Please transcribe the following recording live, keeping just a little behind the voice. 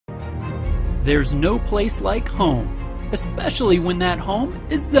There's no place like home, especially when that home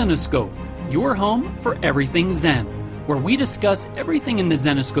is Zenescope, your home for everything Zen, where we discuss everything in the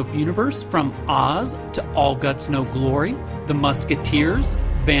Zenescope universe from Oz to All Guts No Glory, The Musketeers,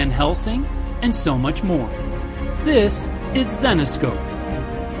 Van Helsing, and so much more. This is Zenescope.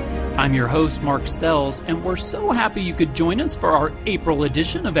 I'm your host, Mark Sells, and we're so happy you could join us for our April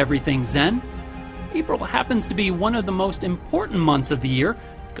edition of Everything Zen. April happens to be one of the most important months of the year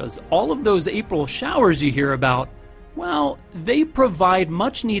because all of those April showers you hear about, well, they provide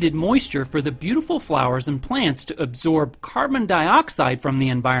much needed moisture for the beautiful flowers and plants to absorb carbon dioxide from the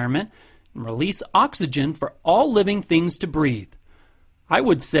environment and release oxygen for all living things to breathe. I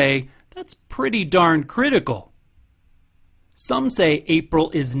would say that's pretty darn critical. Some say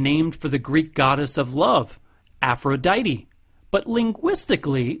April is named for the Greek goddess of love, Aphrodite, but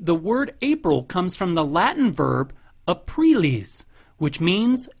linguistically the word April comes from the Latin verb aprilis, which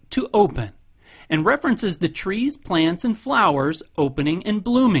means to open, and references the trees, plants, and flowers opening and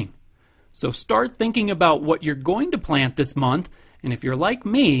blooming. So start thinking about what you're going to plant this month, and if you're like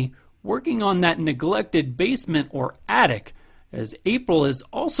me, working on that neglected basement or attic, as April is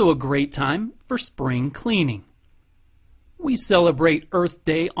also a great time for spring cleaning. We celebrate Earth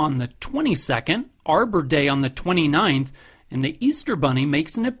Day on the 22nd, Arbor Day on the 29th, and the Easter Bunny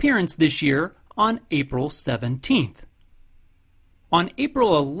makes an appearance this year on April 17th. On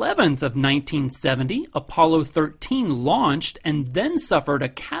April 11th of 1970, Apollo 13 launched and then suffered a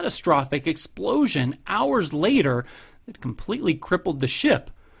catastrophic explosion hours later that completely crippled the ship.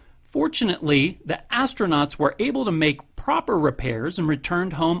 Fortunately, the astronauts were able to make proper repairs and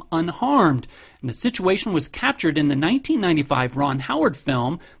returned home unharmed, and the situation was captured in the 1995 Ron Howard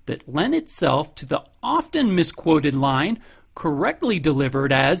film that lent itself to the often misquoted line, correctly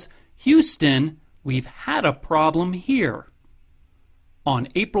delivered as, "Houston, we've had a problem here." On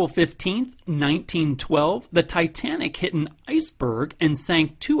April 15, 1912, the Titanic hit an iceberg and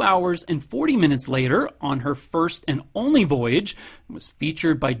sank 2 hours and 40 minutes later on her first and only voyage. It was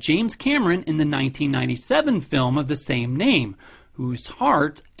featured by James Cameron in the 1997 film of the same name, whose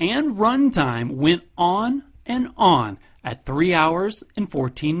heart and runtime went on and on at 3 hours and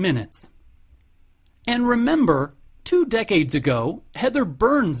 14 minutes. And remember, 2 decades ago, Heather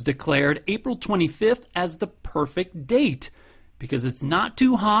Burns declared April 25th as the perfect date. Because it's not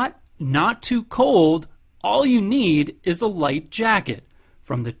too hot, not too cold, all you need is a light jacket,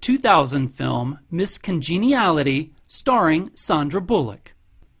 from the 2000 film Miss Congeniality, starring Sandra Bullock.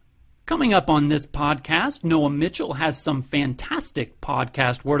 Coming up on this podcast, Noah Mitchell has some fantastic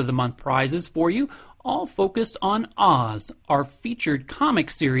podcast Word of the Month prizes for you, all focused on Oz, our featured comic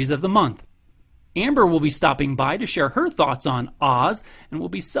series of the month. Amber will be stopping by to share her thoughts on Oz, and we'll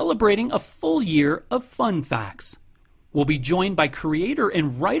be celebrating a full year of fun facts. We'll be joined by creator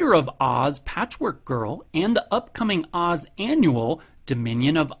and writer of Oz, Patchwork Girl, and the upcoming Oz annual,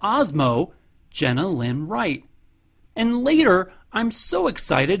 Dominion of Ozmo, Jenna Lyn Wright. And later, I'm so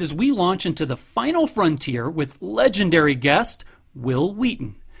excited as we launch into the final frontier with legendary guest WIL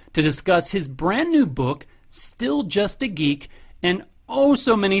WHEATON to discuss his brand new book, Still Just a Geek, and oh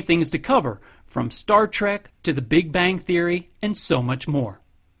so many things to cover, from Star Trek to the Big Bang Theory and so much more.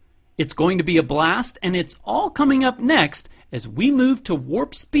 It's going to be a blast, and it's all coming up next as we move to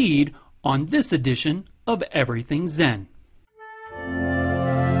warp speed on this edition of Everything Zen.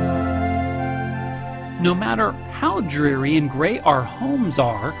 No matter how dreary and gray our homes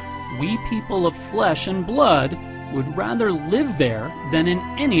are, we people of flesh and blood would rather live there than in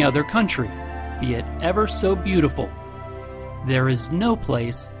any other country, be it ever so beautiful. There is no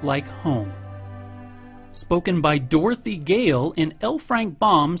place like home. Spoken by Dorothy Gale in L. Frank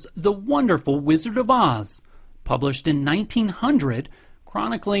Baum's The Wonderful Wizard of Oz, published in 1900,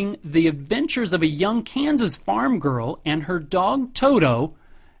 chronicling the adventures of a young Kansas farm girl and her dog Toto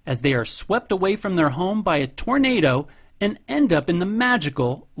as they are swept away from their home by a tornado and end up in the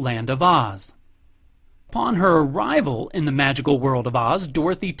magical land of Oz. Upon her arrival in the magical world of Oz,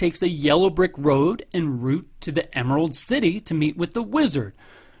 Dorothy takes a yellow brick road en route to the Emerald City to meet with the wizard,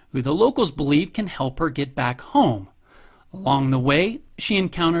 who the locals believe can help her get back home. Along the way, she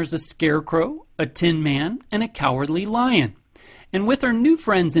encounters a scarecrow, a tin man, and a cowardly lion, and with her new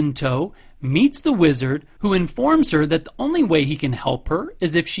friends in tow, meets the wizard, who informs her that the only way he can help her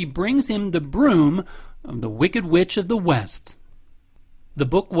is if she brings him the broom of the Wicked Witch of the West. The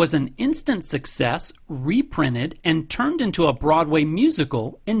book was an instant success, reprinted, and turned into a Broadway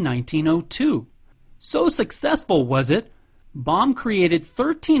musical in 1902. So successful was it, Baum created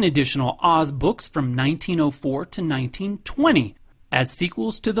 13 additional Oz books from 1904 to 1920 as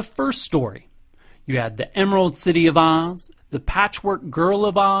sequels to the first story. You had The Emerald City of Oz, The Patchwork Girl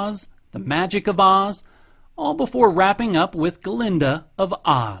of Oz, The Magic of Oz, all before wrapping up with Glinda of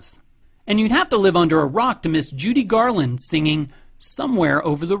Oz. And you'd have to live under a rock to miss Judy Garland singing Somewhere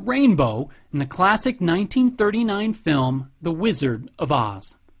Over the Rainbow in the classic 1939 film The Wizard of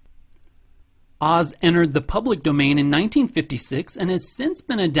Oz. Oz entered the public domain in 1956 and has since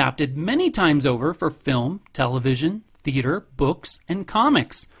been adapted many times over for film, television, theater, books, and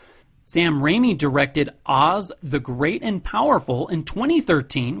comics. Sam Raimi directed Oz the Great and Powerful in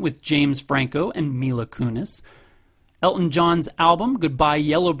 2013 with James Franco and Mila Kunis. Elton John's album Goodbye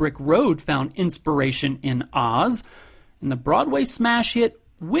Yellow Brick Road found inspiration in Oz. And the Broadway smash hit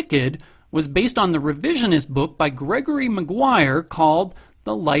Wicked was based on the revisionist book by Gregory Maguire called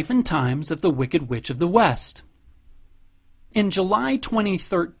The Life and Times of the Wicked Witch of the West. In July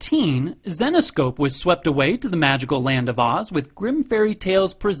 2013, Zenescope was swept away to the magical land of Oz with Grimm Fairy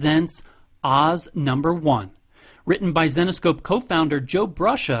Tales Presents Oz No. 1. Written by Zenescope co-founder Joe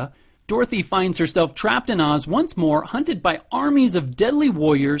Bruscia, Dorothy finds herself trapped in Oz once more, hunted by armies of deadly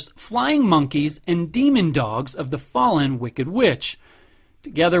warriors, flying monkeys, and demon dogs of the fallen Wicked Witch.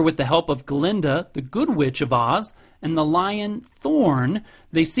 Together with the help of Glinda, the Good Witch of Oz, and the lion Thorn,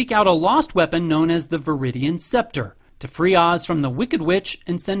 they seek out a lost weapon known as the Viridian Scepter to free Oz from the Wicked Witch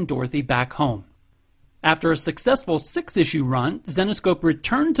and send Dorothy back home. After a successful 6-issue run, Zenescope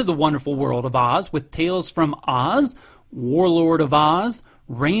returned to the wonderful world of Oz with tales from Oz, Warlord of Oz,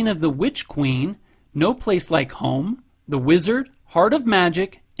 Reign of the Witch Queen, No Place Like Home, The Wizard, Heart of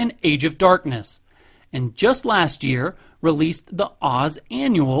Magic, and Age of Darkness. And just last year, released the Oz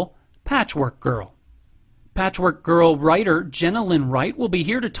Annual, Patchwork Girl. Patchwork Girl writer Jenna Lyn Wright will be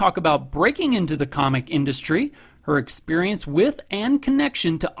here to talk about breaking into the comic industry, her experience with and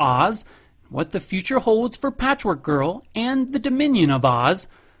connection to Oz, what the future holds for Patchwork Girl and the Dominion of Oz.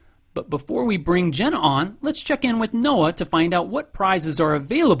 But before we bring Jenna on, let's check in with Noah to find out what prizes are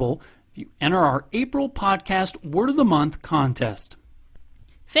available if you enter our April podcast Word of the Month contest.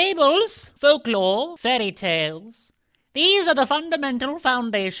 Fables, folklore, fairy tales. These are the fundamental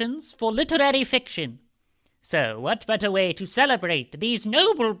foundations for literary fiction. So what better way to celebrate these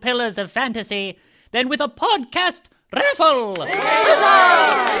noble pillars of fantasy than with a podcast raffle? That's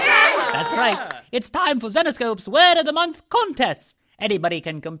right. It's time for Zenescope's Word of the Month contest. Anybody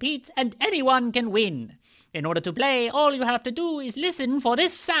can compete and anyone can win. In order to play, all you have to do is listen for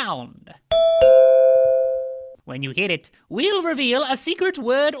this sound. When you hear it, we'll reveal a secret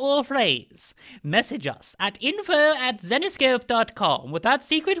word or phrase. Message us at info@zenescope.com with that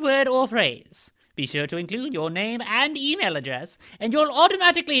secret word or phrase. Be sure to include your name and email address, and you'll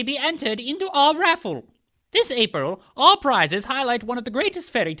automatically be entered into our raffle. This April, our prizes highlight one of the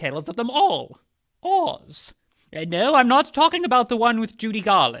greatest fairy tales of them all, Oz. And no, I'm not talking about the one with Judy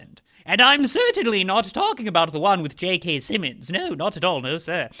Garland. And I'm certainly not talking about the one with J.K. Simmons. No, not at all, no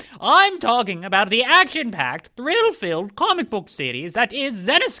sir. I'm talking about the action-packed, thrill-filled comic book series that is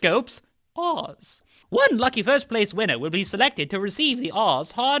Zenescope's Oz. One lucky first-place winner will be selected to receive the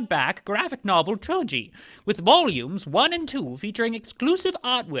Oz hardback graphic novel trilogy, with volumes 1 and 2 featuring exclusive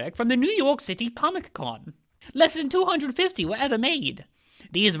artwork from the New York City Comic Con. Less than 250 were ever made.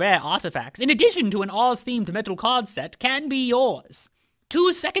 These rare artifacts, in addition to an Oz-themed metal card set, can be yours.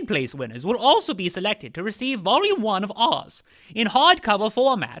 2 second-place winners will also be selected to receive Volume 1 of Oz, in hardcover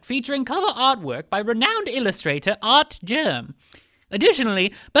format featuring cover artwork by renowned illustrator Art Germ.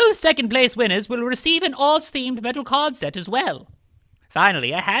 Additionally, both second-place winners will receive an Oz-themed metal card set as well.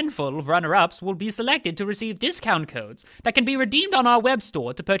 Finally, a handful of runner-ups will be selected to receive discount codes that can be redeemed on our web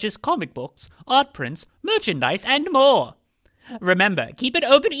store to purchase comic books, art prints, merchandise, and more. Remember, keep an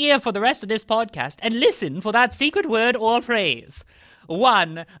open ear for the rest of this podcast and listen for that secret word or phrase.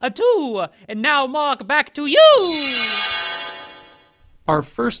 1, 2, and now Mark, back to you! Our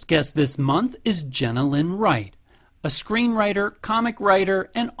first guest this month is Jenna Lyn Wright. A screenwriter, comic writer,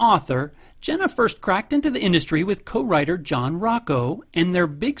 and author, Jenna first cracked into the industry with co-writer John Rocco and their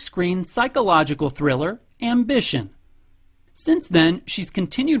big-screen psychological thriller, Ambition. Since then, she's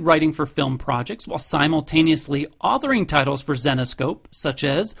continued writing for film projects while simultaneously authoring titles for Zenescope, such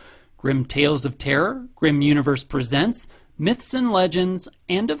as Grim Tales of Terror, Grim Universe Presents, Myths and Legends,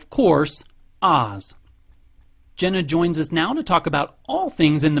 and of course, Oz. Jenna joins us now to talk about all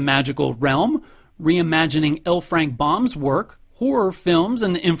things in the magical realm, reimagining L. Frank Baum's work, horror films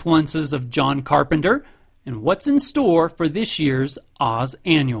and the influences of John Carpenter, and what's in store for this year's Oz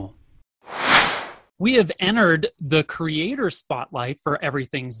Annual. We have entered the creator spotlight for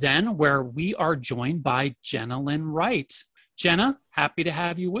Everything Zen, where we are joined by Jenna Lyn Wright. Jenna, happy to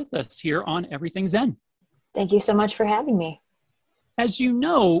have you with us here on Everything Zen. Thank you so much for having me. As you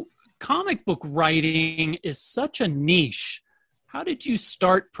know, comic book writing is such a niche. how did you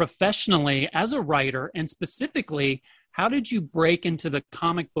start professionally as a writer? And specifically, how did you break into the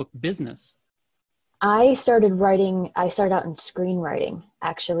comic book business? I started out in screenwriting,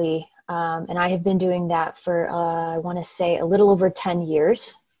 actually. And I have been doing that for, I want to say, a little over 10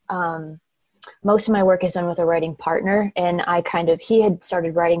 years. Most of my work is done with a writing partner, and he had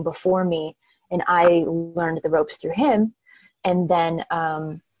started writing before me, and I learned the ropes through him. And then,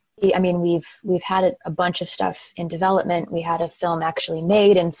 we've had a bunch of stuff in development. We had a film actually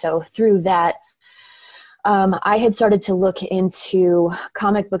made. And so through that, I had started to look into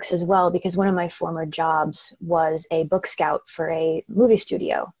comic books as well, because one of my former jobs was a book scout for a movie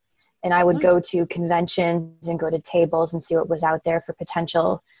studio. And I would go to conventions and go to tables and see what was out there for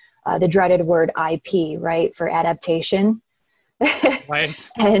potential, the dreaded word IP, right, for adaptation. Right.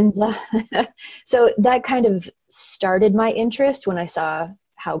 And so that kind of started my interest when I saw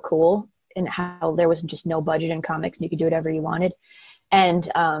how cool and how there was just no budget in comics and you could do whatever you wanted. And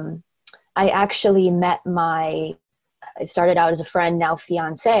I actually I started out as a friend, now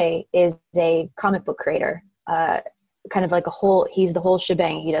fiance, is a comic book creator, kind of like he's the whole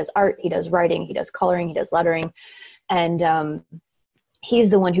shebang. He does art, he does writing, he does coloring, he does lettering. And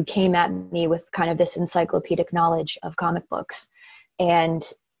he's the one who came at me with kind of this encyclopedic knowledge of comic books.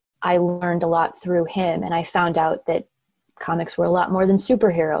 And I learned a lot through him. And I found out that comics were a lot more than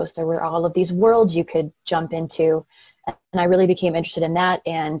superheroes. There were all of these worlds you could jump into. And I really became interested in that.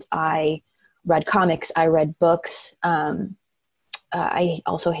 And I read comics, I read books. I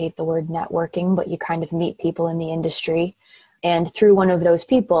also hate the word networking, but you kind of meet people in the industry. And through one of those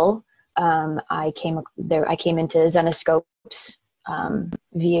people, I came into Zenescope's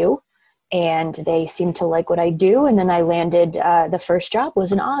view, and they seemed to like what I do. And then I landed, the first job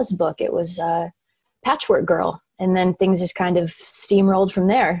was an Oz book. It was Patchwork Girl. And then things just kind of steamrolled from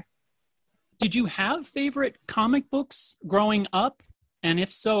there. Did you have favorite comic books growing up? And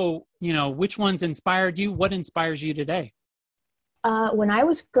if so, which ones inspired you? What inspires you today? When I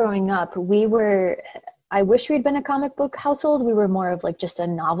was growing up, I wish we'd been a comic book household. We were more of like just a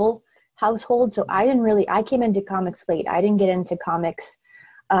novel household. So I came into comics late. I didn't get into comics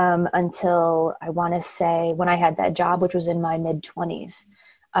until, I want to say, when I had that job, which was in my mid-20s.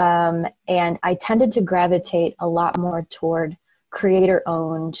 And I tended to gravitate a lot more toward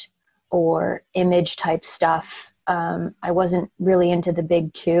creator-owned or image type stuff. I wasn't really into the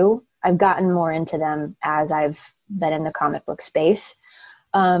big two. I've gotten more into them as I've been in the comic book space.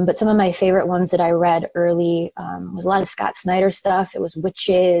 But some of my favorite ones that I read early was a lot of Scott Snyder stuff. It was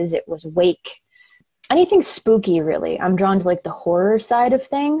witches. It was Wake. Anything spooky, really. I'm drawn to like the horror side of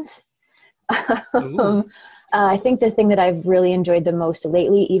things. I think the thing that I've really enjoyed the most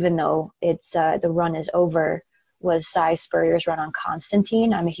lately, even though it's the run is over, was Cy Spurrier's run on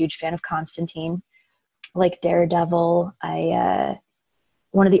Constantine. I'm a huge fan of Constantine. Like Daredevil.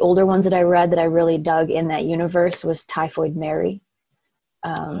 One of the older ones that I read that I really dug in that universe was Typhoid Mary.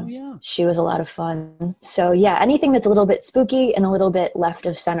 She was a lot of fun. So yeah, anything that's a little bit spooky and a little bit left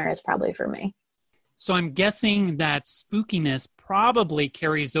of center is probably for me. So I'm guessing that spookiness probably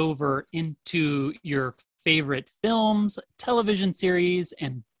carries over into your favorite films, television series,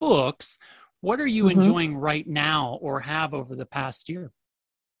 and books. What are you enjoying right now or have over the past year?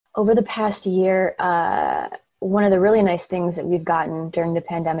 Over the past year, one of the really nice things that we've gotten during the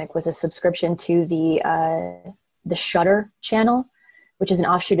pandemic was a subscription to the Shudder channel, which is an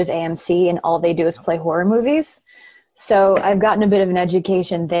offshoot of AMC, and all they do is play horror movies. So I've gotten a bit of an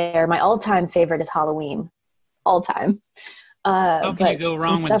education there. My all-time favorite is Halloween. All time. How can you go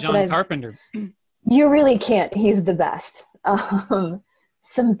wrong with John Carpenter? You really can't. He's the best.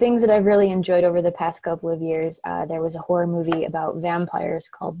 Some things that I've really enjoyed over the past couple of years, there was a horror movie about vampires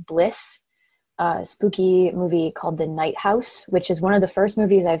called Bliss, a spooky movie called The Night House, which is one of the first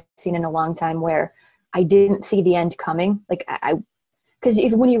movies I've seen in a long time where I didn't see the end coming. Like because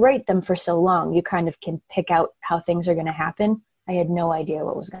when you write them for so long, you kind of can pick out how things are going to happen. I had no idea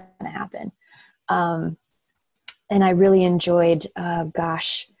what was going to happen. And I really enjoyed,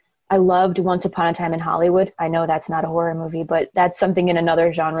 I loved Once Upon a Time in Hollywood. I know that's not a horror movie, but that's something in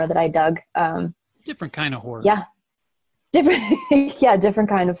another genre that I dug. Different kind of horror. Yeah. Different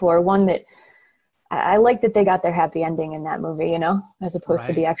kind of horror. One that I like that they got their happy ending in that movie, as opposed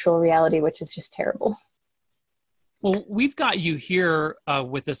to the actual reality, which is just terrible. Well, we've got you here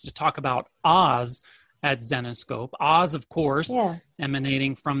with us to talk about Oz at Zenescope. Oz, of course,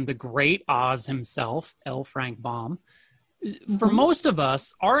 emanating from the great Oz himself, L. Frank Baum. For most of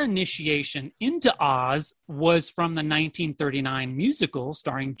us, our initiation into Oz was from the 1939 musical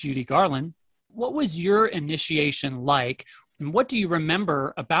starring Judy Garland. What was your initiation like, and what do you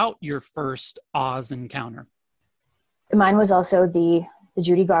remember about your first Oz encounter? Mine was also the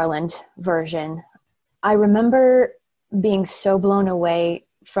Judy Garland version. I remember being so blown away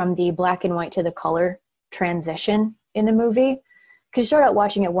from the black and white to the color transition in the movie. Because you start out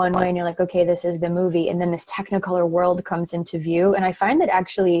watching it one way and you're like, okay, this is the movie. And then this Technicolor world comes into view. And I find that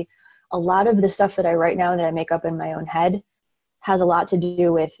actually a lot of the stuff that I write now that I make up in my own head has a lot to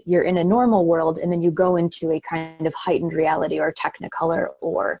do with you're in a normal world and then you go into a kind of heightened reality or Technicolor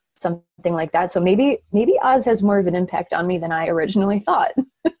or something like that. So maybe Oz has more of an impact on me than I originally thought.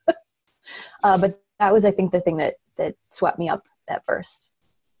 But that was, I think, the thing that swept me up at first.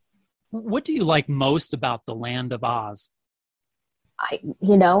 What do you like most about the Land of Oz?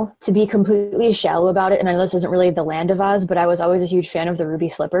 To be completely shallow about it, and I know this isn't really the Land of Oz, but I was always a huge fan of the ruby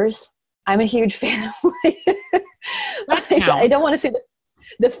slippers. I'm a huge fan of I don't want to say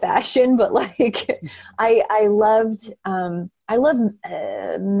the fashion, but I love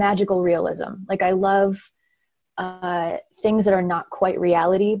magical realism. Like I love things that are not quite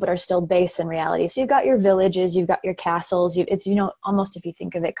reality, but are still based in reality. So you've got your villages, you've got your castles. It's almost, if you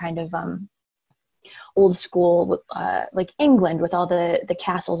think of it, kind of old school, like England with all the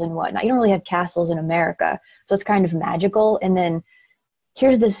castles and whatnot. You don't really have castles in America, so it's kind of magical. And then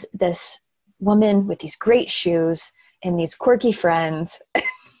here's this woman with these great shoes and these quirky friends.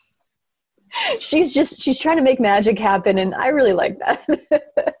 she's trying to make magic happen, and I really like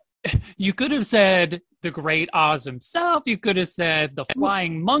that. You could have said the great Oz himself. You could have said the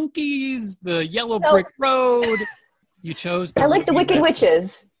flying monkeys, the yellow brick road. You chose I like the Wicked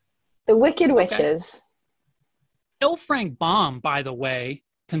Witches. The Wicked Witches. L. Frank Baum, by the way,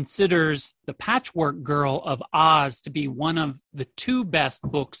 considers The Patchwork Girl of Oz to be one of the 2 best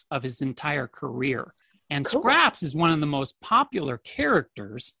books of his entire career. And cool. Scraps is one of the most popular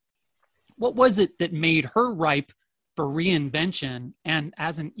characters. What was it that made her ripe for reinvention, and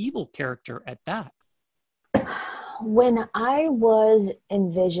as an evil character at that? When I was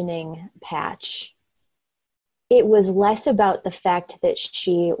envisioning Patch, it was less about the fact that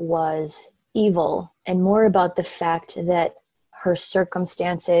she was evil and more about the fact that her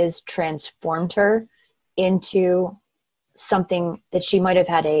circumstances transformed her into something that she might have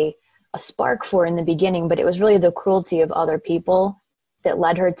had a spark for in the beginning, but it was really the cruelty of other people that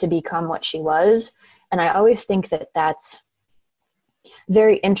led her to become what she was. And I always think that that's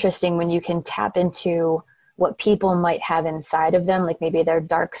very interesting when you can tap into what people might have inside of them, like maybe their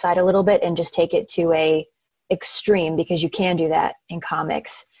dark side a little bit, and just take it to a extreme, because you can do that in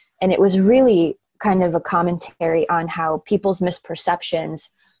comics. And it was really kind of a commentary on how people's misperceptions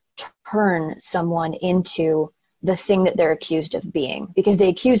turn someone into the thing that they're accused of being, because they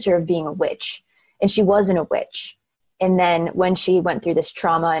accused her of being a witch, and she wasn't a witch. And then when she went through this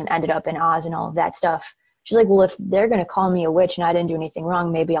trauma and ended up in Oz and all of that stuff, she's like, well, if they're going to call me a witch and I didn't do anything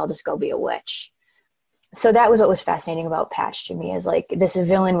wrong, maybe I'll just go be a witch. So that was what was fascinating about Patch to me, is like this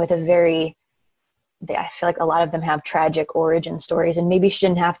villain with I feel like a lot of them have tragic origin stories, and maybe she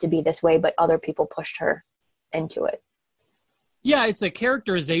didn't have to be this way, but other people pushed her into it. Yeah, it's a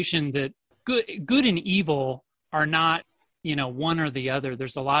characterization that good and evil are not, one or the other.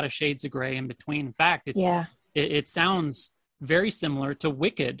 There's a lot of shades of gray in between. In fact, it sounds very similar to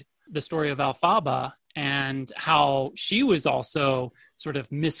Wicked, the story of Elphaba, and how she was also sort of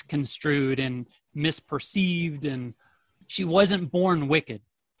misconstrued and misperceived, and she wasn't born wicked.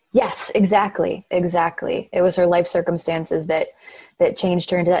 Yes, exactly. It was her life circumstances that changed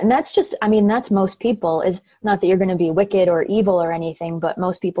her into that. And that's just, that's most people. Is not that you're going to be wicked or evil or anything, but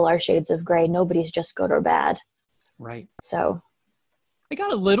most people are shades of gray. Nobody's just good or bad. Right. So I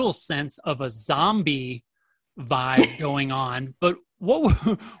got a little sense of a zombie vibe going on, but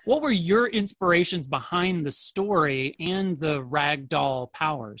what were your inspirations behind the story and the ragdoll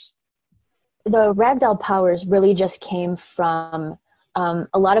powers? The ragdoll powers really just came from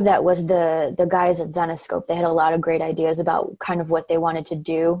a lot of that was the guys at Zenescope. They had a lot of great ideas about kind of what they wanted to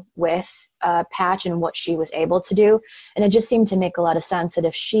do with Patch and what she was able to do. And it just seemed to make a lot of sense that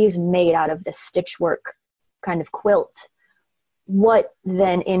if she's made out of this stitchwork kind of quilt, what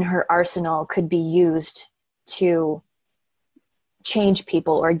then in her arsenal could be used to change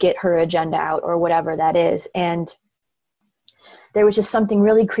people or get her agenda out or whatever that is. And there was just something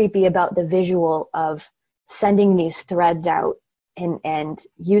really creepy about the visual of sending these threads out and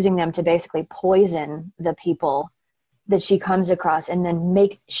using them to basically poison the people that she comes across, and then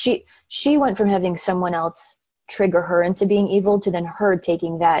she went from having someone else trigger her into being evil to then her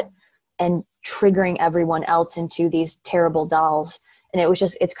taking that and triggering everyone else into these terrible dolls. And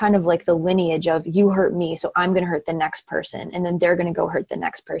it's kind of like the lineage of, you hurt me, so I'm going to hurt the next person, and then they're going to go hurt the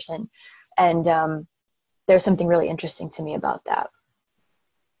next person. And there's something really interesting to me about that.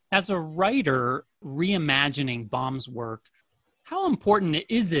 As a writer reimagining Baum's work, how important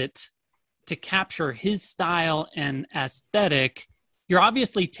is it to capture his style and aesthetic? You're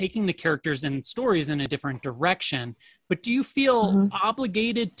obviously taking the characters and stories in a different direction, but do you feel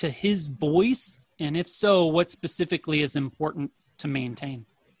obligated to his voice? And if so, what specifically is important to maintain?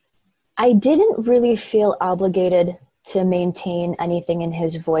 I didn't really feel obligated to maintain anything in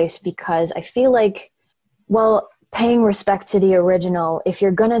his voice because I feel like, well, paying respect to the original, if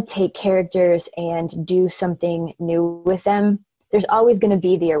you're going to take characters and do something new with them, there's always going to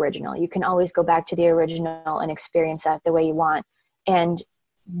be the original. You can always go back to the original and experience that the way you want. And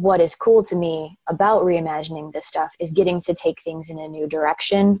what is cool to me about reimagining this stuff is getting to take things in a new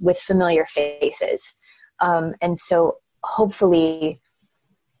direction with familiar faces. And so hopefully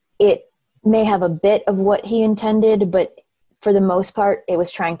it may have a bit of what he intended, but for the most part, it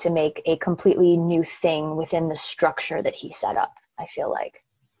was trying to make a completely new thing within the structure that he set up, I feel like.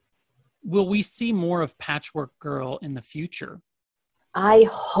 Will we see more of Patchwork Girl in the future? I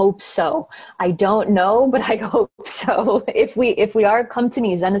hope so. I don't know, but I hope so. If we are, come to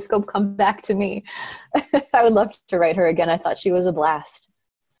me. Zenescope, come back to me. I would love to write her again. I thought she was a blast.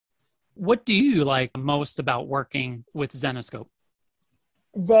 What do you like most about working with Zenescope?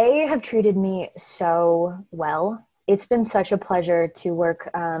 They have treated me so well. It's been such a pleasure to work.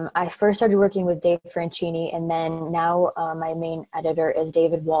 I first started working with Dave Franchini, and then now my main editor is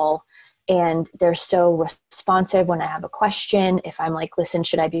David Wall. And they're so responsive when I have a question. If I'm like, listen,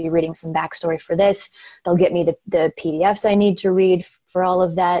 should I be reading some backstory for this? They'll get me the PDFs I need to read for all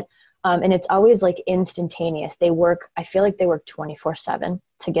of that. And it's always like instantaneous. I feel like they work 24/7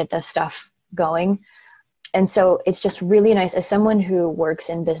 to get this stuff going. And so it's just really nice as someone who works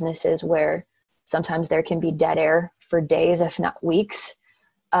in businesses where sometimes there can be dead air for days, if not weeks.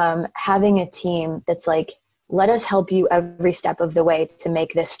 Having a team that's like, let us help you every step of the way to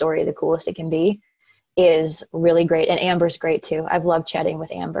make this story the coolest it can be is really great. And Amber's great too. I've loved chatting with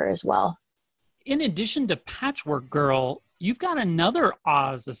Amber as well. In addition to Patchwork Girl, you've got another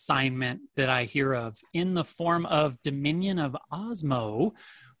Oz assignment that I hear of in the form of Dominion of Osmo.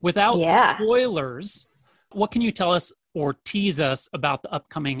 Without spoilers, what can you tell us or tease us about the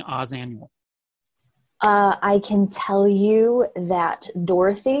upcoming Oz Annual? I can tell you that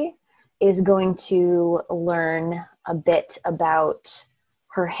Dorothy is going to learn a bit about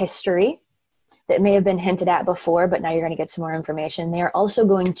her history that may have been hinted at before, but now you're going to get some more information. They are also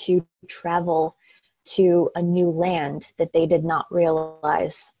going to travel to a new land that they did not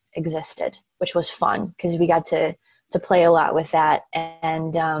realize existed, which was fun because we got to play a lot with that.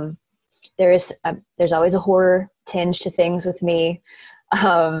 And there's always a horror tinge to things with me.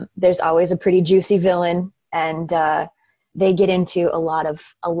 There's always a pretty juicy villain, and they get into a lot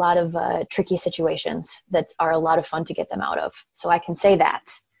of tricky situations that are a lot of fun to get them out of. So I can say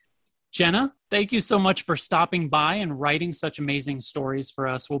that. Jenna, thank you so much for stopping by and writing such amazing stories for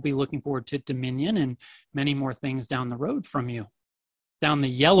us. We'll be looking forward to Dominion and many more things down the road from you. Down the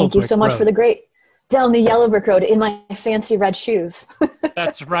yellow brick road. Thank you so much for the great. Down the yellow brick road in my fancy red shoes.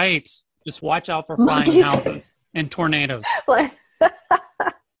 That's right. Just watch out for flying houses and tornadoes.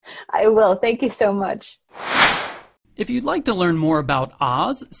 I will. Thank you so much. If you'd like to learn more about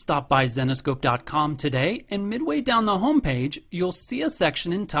Oz, stop by Zenescope.com today, and midway down the homepage, you'll see a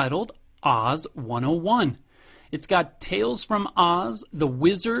section entitled Oz 101. It's got Tales from Oz, The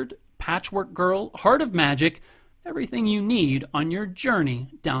Wizard, Patchwork Girl, Heart of Magic, everything you need on your journey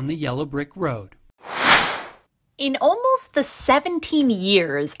down the yellow brick road. In almost the 17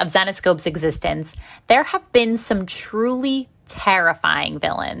 years of Zenescope's existence, there have been some truly terrifying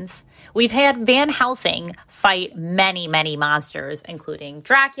villains. We've had Van Helsing fight many, many monsters, including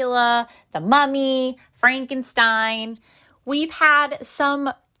Dracula, the Mummy, Frankenstein. We've had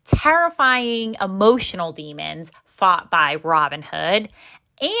some terrifying emotional demons fought by Robin Hood.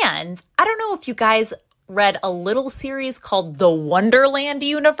 And I don't know if you guys read a little series called The Wonderland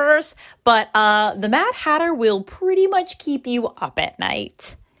Universe, but the Mad Hatter will pretty much keep you up at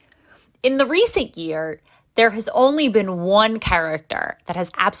night. In the recent year, there has only been one character that has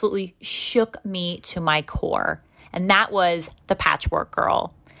absolutely shook me to my core, and that was the Patchwork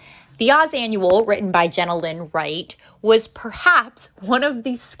Girl. The Oz Annual, written by Jenna Lyn Wright, was perhaps one of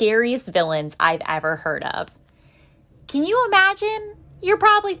the scariest villains I've ever heard of. Can you imagine? You're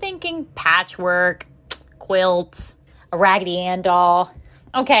probably thinking patchwork, quilts, a Raggedy Ann doll.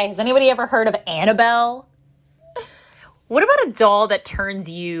 Okay, has anybody ever heard of Annabelle? What about a doll that turns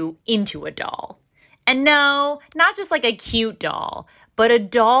you into a doll? And no, not just like a cute doll, but a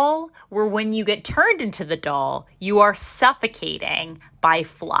doll where when you get turned into the doll, you are suffocating by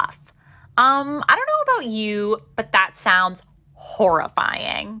fluff. I don't know about you, but that sounds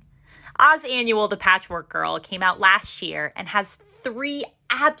horrifying. Oz Annual, The Patchwork Girl, came out last year and has 3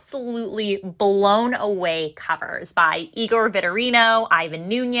 absolutely blown away covers by Igor Vitorino, Ivan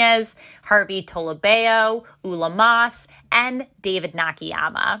Nunez, Harvey Tolobeo, Ula Moss, and David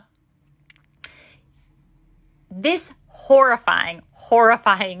Nakayama. This horrifying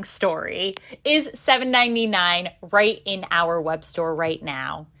story is $7.99 right in our web store right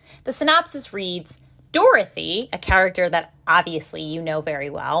now. The synopsis reads, Dorothy, a character that obviously you know very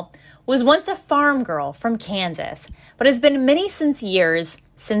well, was once a farm girl from Kansas, but has been many years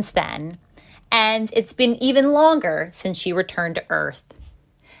since then, and it's been even longer since she returned to Earth.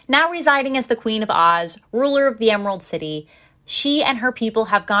 Now residing as the Queen of Oz, ruler of the Emerald City, she and her people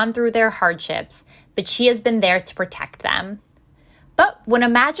have gone through their hardships, but she has been there to protect them. But when a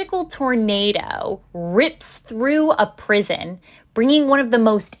magical tornado rips through a prison, bringing one of the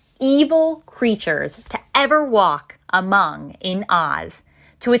most evil creatures to ever walk among in Oz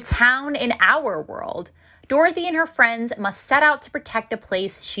to a town in our world, Dorothy and her friends must set out to protect a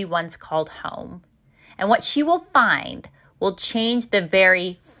place she once called home. And what she will find will change the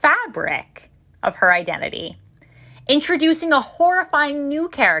very fabric of her identity. Introducing a horrifying new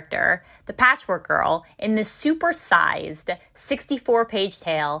character, the Patchwork Girl, in this super-sized 64-page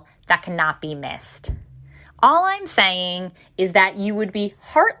tale that cannot be missed. All I'm saying is that you would be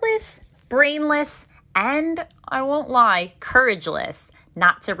heartless, brainless, and, I won't lie, courageless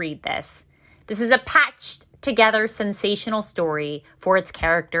not to read this. This is a patched-together sensational story for its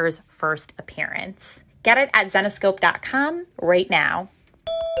character's first appearance. Get it at Zenescope.com right now.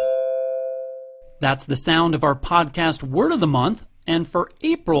 That's the sound of our podcast Word of the Month, and for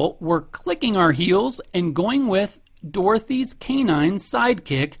April, we're clicking our heels and going with Dorothy's canine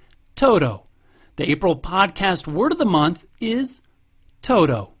sidekick, Toto. The April podcast Word of the Month is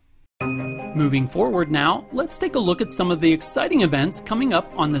Toto. Moving forward now, let's take a look at some of the exciting events coming up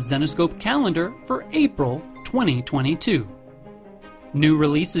on the Zenescope calendar for April 2022. New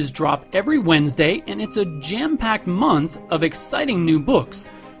releases drop every Wednesday, and it's a jam-packed month of exciting new books.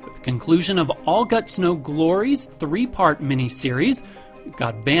 With the conclusion of All Guts No Glory's 3-part miniseries, we've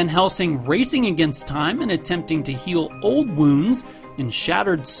got Van Helsing racing against time and attempting to heal old wounds in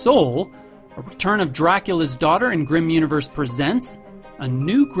Shattered Soul, a return of Dracula's Daughter in Grimm Universe Presents, a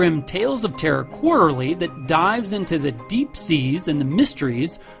new Grimm Tales of Terror quarterly that dives into the deep seas and the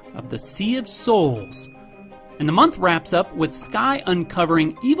mysteries of the Sea of Souls. And the month wraps up with Sky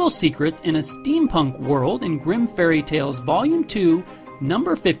uncovering evil secrets in a steampunk world in Grimm Fairy Tales Volume 2,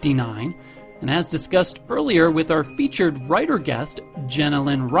 Number 59, and as discussed earlier with our featured writer guest, Jenna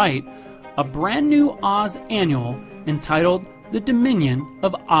Lyn Wright, a brand new Oz annual entitled The Dominion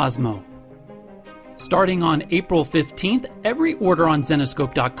of Ozmo. Starting on April 15th, every order on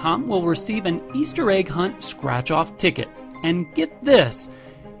Zenescope.com will receive an Easter egg hunt scratch-off ticket. And get this,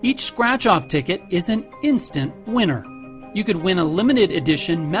 each scratch-off ticket is an instant winner. You could win a limited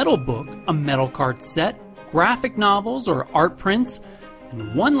edition metal book, a metal card set, graphic novels, or art prints,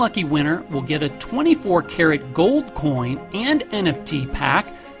 and one lucky winner will get a 24-karat gold coin and NFT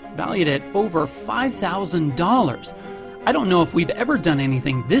pack valued at over $5,000. I don't know if we've ever done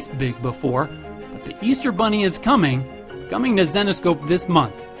anything this big before, but the Easter Bunny is coming to Zenescope this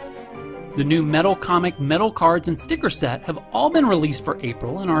month. The new metal comic, metal cards, and sticker set have all been released for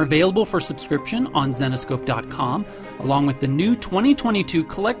April and are available for subscription on Zenescope.com, along with the new 2022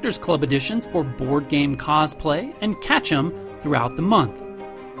 Collectors Club editions for board game cosplay and catch 'em throughout the month.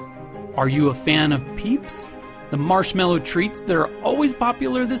 Are you a fan of Peeps, the marshmallow treats that are always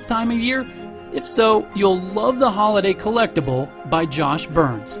popular this time of year? If so, you'll love the holiday collectible by Josh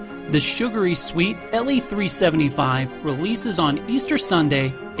Burns. The sugary sweet LE375 releases on Easter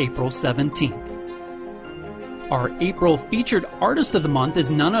Sunday, April 17th. Our April featured artist of the month is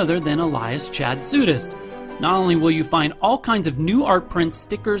none other than Elias Chadsudis. Not only will you find all kinds of new art prints,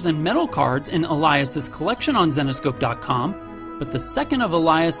 stickers, and metal cards in Elias's collection on Zenescope.com, but the second of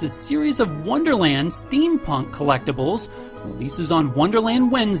Elias's series of Wonderland steampunk collectibles releases on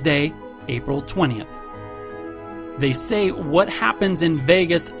Wonderland Wednesday, April 20th. They say what happens in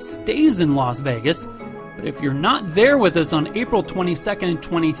Vegas stays in Las Vegas, but if you're not there with us on April 22nd and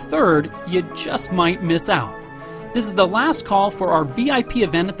 23rd, you just might miss out. This is the last call for our VIP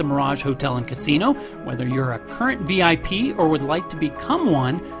event at the Mirage Hotel and Casino. Whether you're a current VIP or would like to become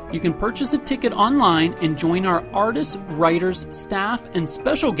one, you can purchase a ticket online and join our artists, writers, staff, and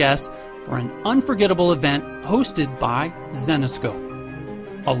special guests for an unforgettable event hosted by Zenescope.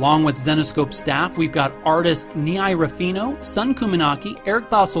 Along with Zenescope staff, we've got artists Niai Rafino, Sun Kumanaki, Eric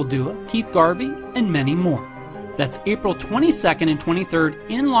Basildua, Keith Garvey, and many more. That's April 22nd and 23rd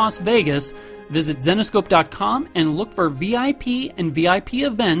in Las Vegas, Visit Zenescope.com and look for VIP and VIP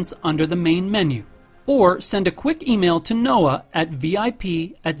events under the main menu. Or send a quick email to Noah at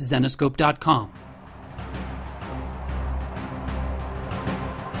vip@zenescope.com.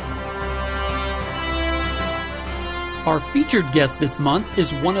 Our featured guest this month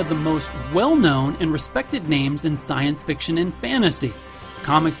is one of the most well-known and respected names in science fiction and fantasy.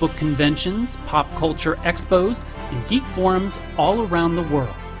 Comic book conventions, pop culture expos, and geek forums all around the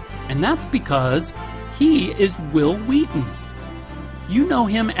world. And that's because he is WIL WHEATON. You know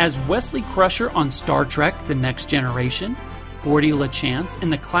him as Wesley Crusher on Star Trek The Next Generation, Geordi LaChance in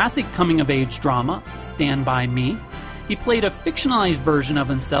the classic coming-of-age drama Stand By Me. He played a fictionalized version of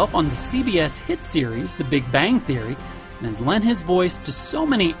himself on the CBS hit series The Big Bang Theory and has lent his voice to so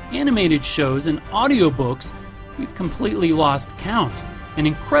many animated shows and audiobooks we've completely lost count. An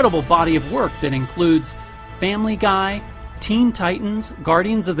incredible body of work that includes Family Guy, Teen Titans,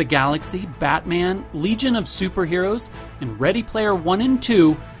 Guardians of the Galaxy, Batman, Legion of Superheroes, and Ready Player One and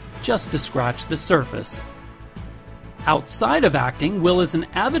Two, just to scratch the surface. Outside of acting, Will is an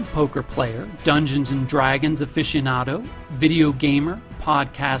avid poker player, Dungeons & Dragons aficionado, video gamer,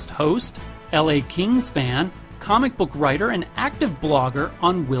 podcast host, LA Kings fan, comic book writer, and active blogger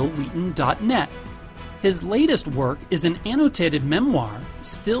on willwheaton.net. His latest work is an annotated memoir,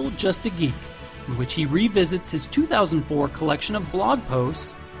 Still Just a Geek, in which he revisits his 2004 collection of blog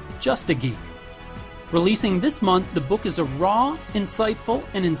posts, Just a Geek. Releasing this month, the book is a raw, insightful,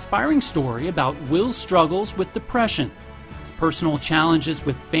 and inspiring story about Will's struggles with depression, his personal challenges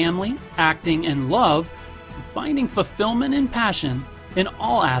with family, acting, and love, and finding fulfillment and passion in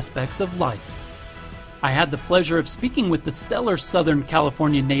all aspects of life. I had the pleasure of speaking with the stellar Southern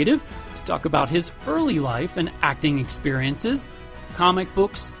California native to talk about his early life and acting experiences, comic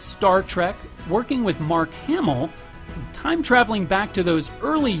books, Star Trek, working with Mark Hamill, and time traveling back to those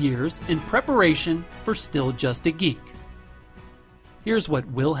early years in preparation for Still Just a Geek. Here's what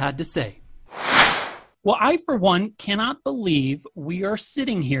Will had to say. Well, I, for one, cannot believe we are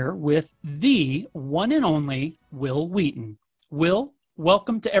sitting here with the one and only WIL WHEATON. Will,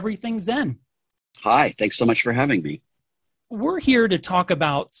 welcome to Everything Zen. Hi, thanks so much for having me. We're here to talk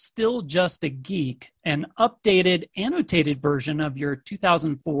about Still Just a Geek, an updated, annotated version of your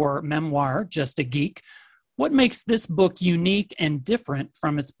 2004 memoir, Just a Geek. What makes this book unique and different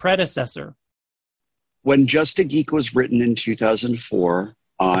from its predecessor? When Just a Geek was written in 2004,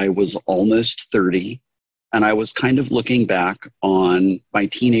 I was almost 30, and I was kind of looking back on my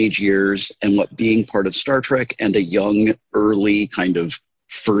teenage years and what being part of Star Trek and a young, early kind of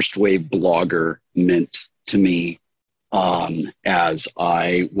first-wave blogger meant to me. As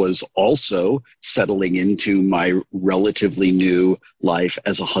I was also settling into my relatively new life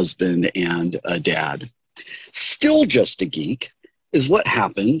as a husband and a dad. Still Just a Geek is what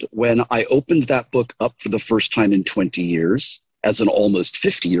happened when I opened that book up for the first time in 20 years as an almost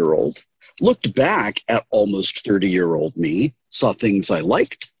 50-year-old, looked back at almost 30-year-old me, saw things I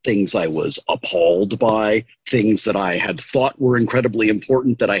liked, things I was appalled by, things that I had thought were incredibly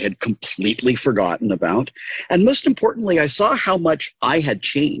important that I had completely forgotten about. And most importantly, I saw how much I had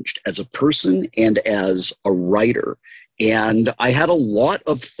changed as a person and as a writer. And I had a lot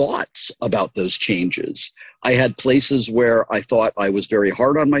of thoughts about those changes. I had places where I thought I was very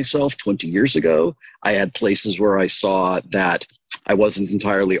hard on myself 20 years ago. I had places where I saw that I wasn't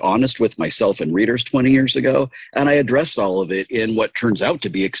entirely honest with myself and readers 20 years ago, and I addressed all of it in what turns out to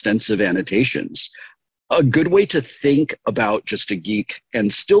be extensive annotations. A good way to think about Just a Geek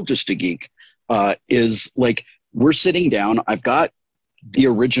and Still Just a Geek is like, we're sitting down, I've got the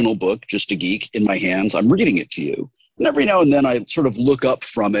original book, Just a Geek, in my hands, I'm reading it to you, and every now and then I sort of look up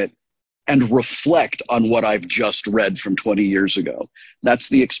from it and reflect on what I've just read from 20 years ago. That's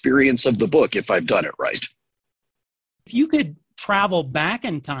the experience of the book, if I've done it right. If you could travel back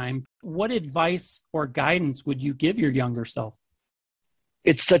in time, what advice or guidance would you give your younger self?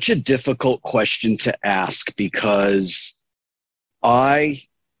 It's such a difficult question to ask because I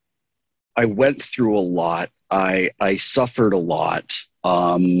went through a lot. I suffered a lot.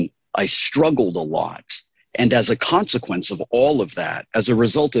 I struggled a lot. And as a consequence of all of that, as a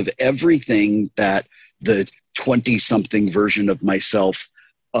result of everything that the 20-something version of myself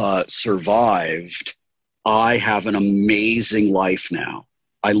survived, I have an amazing life now.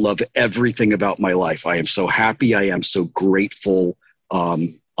 I love everything about my life. I am so happy. I am so grateful.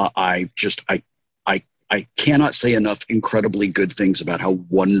 I cannot say enough incredibly good things about how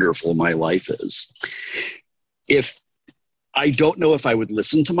wonderful my life is. I don't know if I would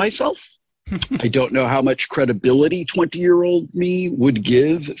listen to myself. I don't know how much credibility 20-year-old me would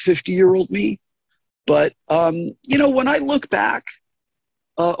give 50-year-old me. But, when I look back,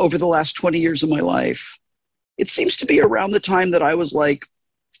 over the last 20 years of my life. It seems to be around the time that I was like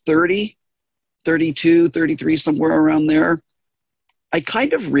 30, 32, 33, somewhere around there. I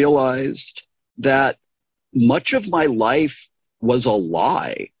kind of realized that much of my life was a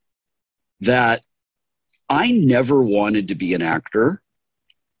lie, that I never wanted to be an actor.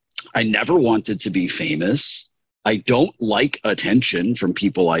 I never wanted to be famous. I don't like attention from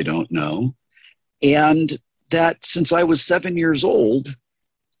people I don't know. And that since I was 7 years old,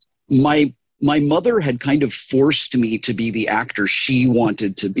 my mother had kind of forced me to be the actor she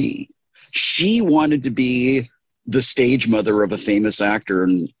wanted to be. She wanted to be the stage mother of a famous actor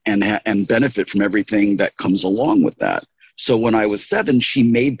and benefit from everything that comes along with that. So when I was 7, she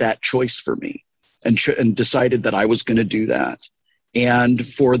made that choice for me and decided that I was going to do that. And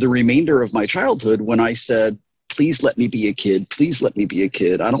for the remainder of my childhood, when I said, please let me be a kid, please let me be a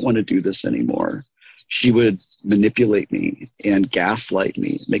kid, I don't want to do this anymore, she would manipulate me and gaslight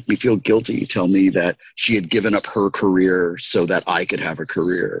me, make me feel guilty, tell me that she had given up her career so that I could have a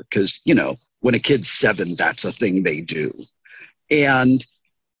career. Because, you know, when a kid's 7, that's a thing they do. And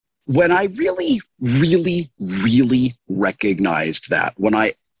when I really, really, really recognized that, when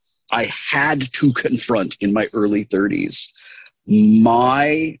I had to confront in my early 30s,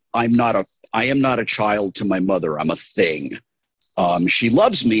 I am not a child to my mother. I'm a thing. She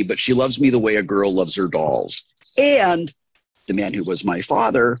loves me, but she loves me the way a girl loves her dolls. And the man who was my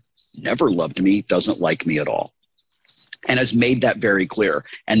father never loved me, doesn't like me at all, and has made that very clear.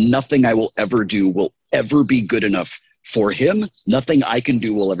 And nothing I will ever do will ever be good enough for him. Nothing I can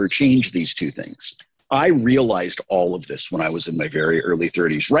do will ever change these two things. I realized all of this when I was in my very early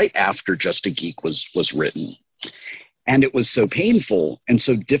 30s, right after Just a Geek was written. And it was so painful and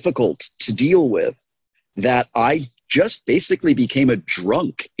so difficult to deal with that I just basically became a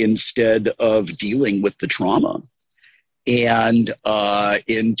drunk instead of dealing with the trauma. And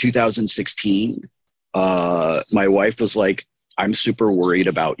in 2016, my wife was like, I'm super worried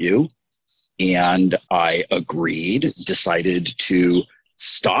about you. And I agreed, decided to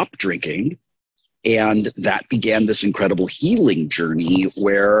stop drinking. And that began this incredible healing journey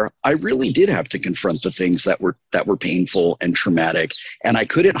where I really did have to confront the things that were painful and traumatic, and I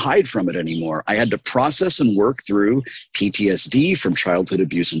couldn't hide from it anymore. I had to process and work through PTSD from childhood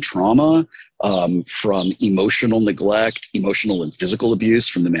abuse and trauma, from emotional neglect, emotional and physical abuse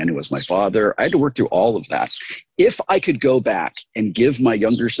from the man who was my father. I had to work through all of that. If I could go back and give my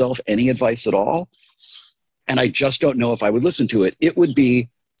younger self any advice at all, and I just don't know if I would listen to it, it would be,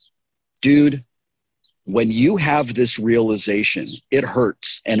 dude, when you have this realization, it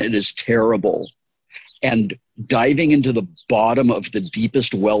hurts and it is terrible. And diving into the bottom of the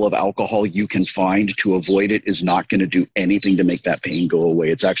deepest well of alcohol you can find to avoid it is not going to do anything to make that pain go away.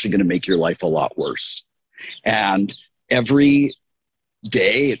 It's actually going to make your life a lot worse. And every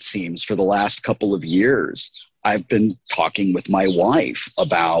day, it seems, for the last couple of years, I've been talking with my wife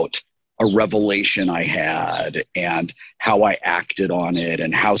about a revelation I had and how I acted on it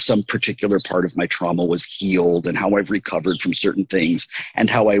and how some particular part of my trauma was healed and how I've recovered from certain things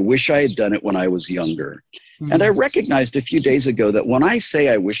and how I wish I had done it when I was younger. Mm-hmm. And I recognized a few days ago that when I say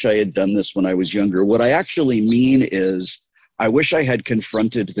I wish I had done this when I was younger, what I actually mean is I wish I had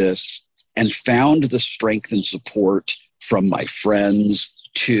confronted this and found the strength and support from my friends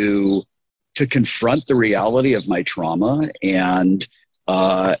to confront the reality of my trauma and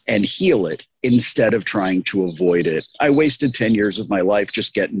heal it instead of trying to avoid it. I wasted 10 years of my life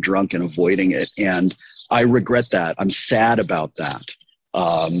just getting drunk and avoiding it. And I regret that. I'm sad about that.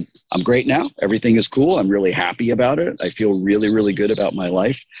 I'm great now. Everything is cool. I'm really happy about it. I feel really, really good about my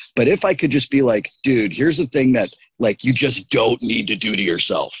life. But if I could just be like, dude, here's the thing that like you just don't need to do to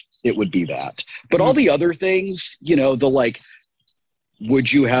yourself, it would be that. But all the other things, you know, the like,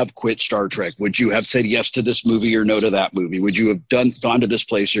 would you have quit Star Trek? Would you have said yes to this movie or no to that movie? Would you have gone to this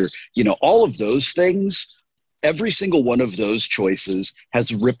place or, you know, all of those things, every single one of those choices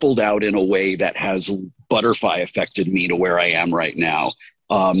has rippled out in a way that has butterfly affected me to where I am right now.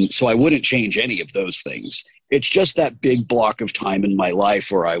 So I wouldn't change any of those things. It's just that big block of time in my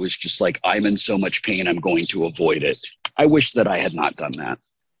life where I was just like, I'm in so much pain, I'm going to avoid it. I wish that I had not done that.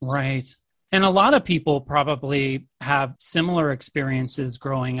 Right. And a lot of people probably have similar experiences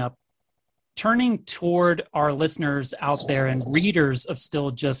growing up. Turning toward our listeners out there and readers of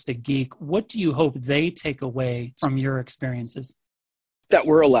Still Just a Geek, what do you hope they take away from your experiences? That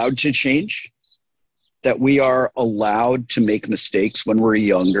we're allowed to change, that we are allowed to make mistakes when we're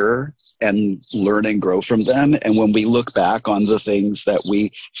younger and learn and grow from them. And when we look back on the things that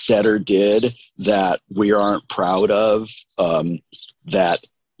we said or did that we aren't proud of, that,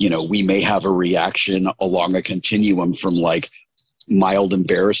 you know, we may have a reaction along a continuum from like mild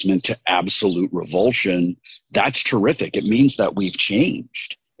embarrassment to absolute revulsion, that's terrific. It means that we've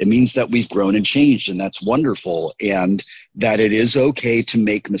changed. It means that we've grown and changed, and that's wonderful. And that it is okay to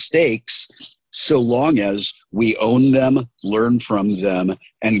make mistakes so long as we own them, learn from them,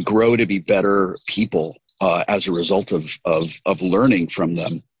 and grow to be better people as a result of learning from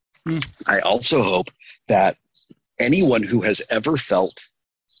them. I also hope that anyone who has ever felt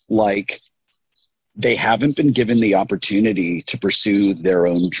like they haven't been given the opportunity to pursue their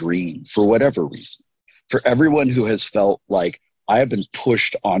own dream for whatever reason, for everyone who has felt like I have been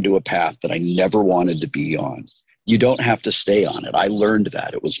pushed onto a path that I never wanted to be on, you don't have to stay on it. I learned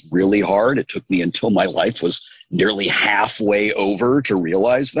that. It was really hard. It took me until my life was nearly halfway over to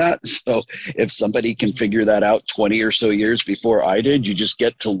realize that. So if somebody can figure that out 20 or so years before I did, you just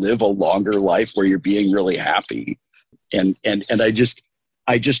get to live a longer life where you're being really happy. And I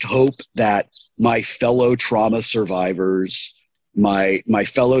just hope that my fellow trauma survivors, my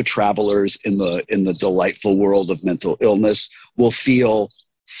fellow travelers in the delightful world of mental illness will feel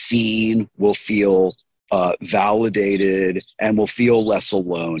seen, will feel validated, and will feel less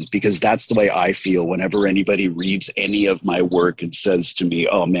alone, because that's the way I feel whenever anybody reads any of my work and says to me,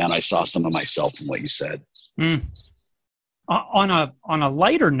 oh man, I saw some of myself in what you said. On a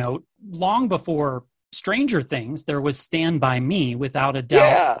lighter note, long before Stranger Things, there was Stand By Me, without a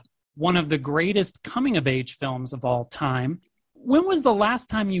doubt, one of the greatest coming of age films of all time. When was the last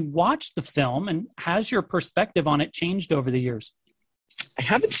time you watched the film, and has your perspective on it changed over the years? I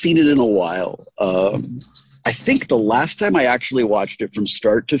haven't seen it in a while. I think the last time I actually watched it from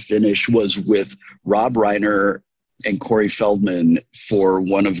start to finish was with Rob Reiner and Corey Feldman for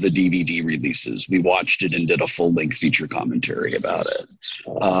one of the DVD releases. We watched it and did a full-length feature commentary about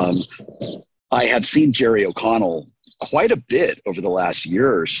it. I had seen Jerry O'Connell quite a bit over the last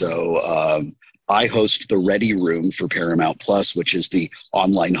year or so. I host the Ready Room for Paramount Plus, which is the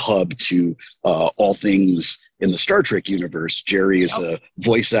online hub to all things in the Star Trek universe. Jerry is a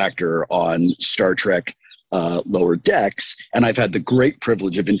voice actor on Star Trek Lower Decks, and I've had the great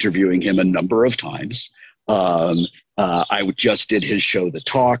privilege of interviewing him a number of times. I just did his show, The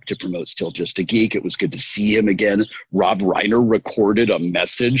Talk, to promote Still Just a Geek. It was good to see him again. Rob Reiner recorded a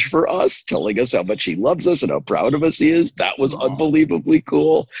message for us telling us how much he loves us and how proud of us he is. That was unbelievably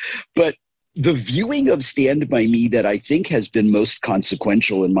cool. But the viewing of Stand By Me that I think has been most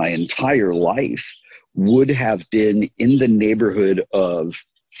consequential in my entire life would have been in the neighborhood of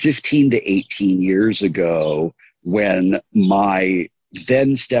 15 to 18 years ago, when my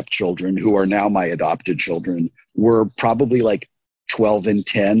then stepchildren, who are now my adopted children, were probably like 12 and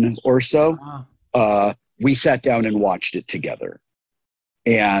 10 or so. We sat down and watched it together.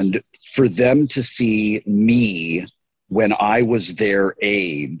 And for them to see me when I was their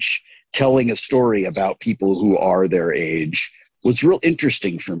age, telling a story about people who are their age, was real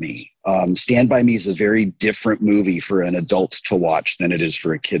interesting for me. Stand By Me is a very different movie for an adult to watch than it is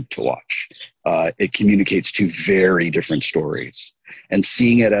for a kid to watch. It communicates two very different stories. And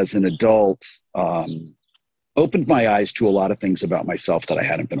seeing it as an adult opened my eyes to a lot of things about myself that I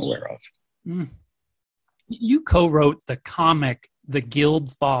hadn't been aware of. You co-wrote the comic The Guild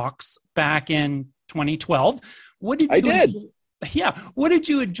Fox back in 2012. What did you what did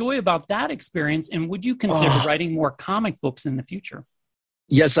you enjoy about that experience, and would you consider writing more comic books in the future?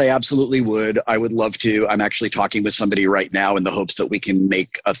 Yes, I absolutely would. I would love to. I'm actually talking with somebody right now in the hopes that we can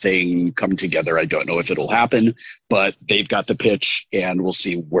make a thing come together. I don't know if it'll happen, but they've got the pitch and we'll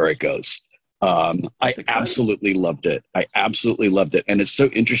see where it goes. I absolutely loved it. I absolutely loved it. And it's so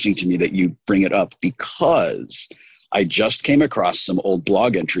interesting to me that you bring it up, because I just came across some old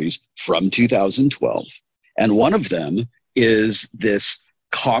blog entries from 2012. And one of them is this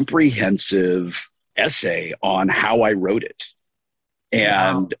comprehensive essay on how I wrote it.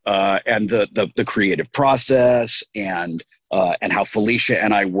 And the creative process, and how Felicia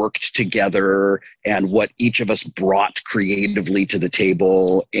and I worked together, and what each of us brought creatively to the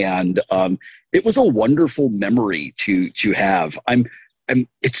table. And it was a wonderful memory to have.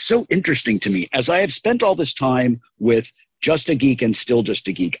 It's so interesting to me, as I have spent all this time with Just a Geek and Still Just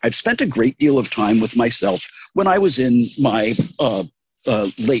a Geek. I've spent a great deal of time with myself when I was in my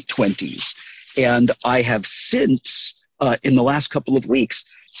late 20s, and I have since, in the last couple of weeks,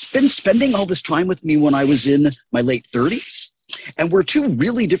 been spending all this time with me when I was in my late 30s. And we're two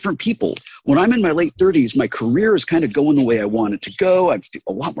really different people. When I'm in my late 30s, my career is kind of going the way I want it to go. I feel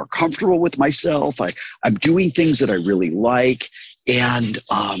a lot more comfortable with myself. I'm doing things that I really like. And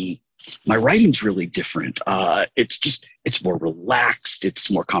my writing's really different. It's more relaxed.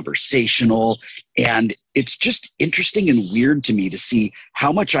 It's more conversational. And it's just interesting and weird to me to see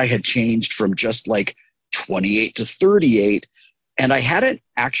how much I had changed from just like 28 to 38, And I hadn't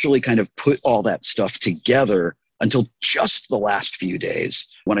actually kind of put all that stuff together until just the last few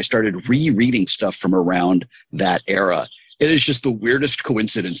days when I started rereading stuff from around that era. It is just the weirdest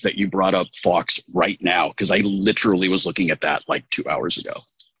coincidence that you brought up Fox right now, because I literally was looking at that like 2 hours ago.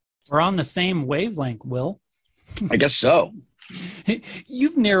 We're on the same wavelength, Will. I guess so.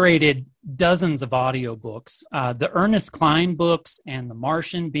 You've narrated dozens of audiobooks, the Ernest Cline books and The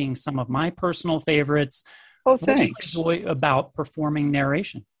Martian being some of my personal favorites. Oh, thanks. What do you enjoy about performing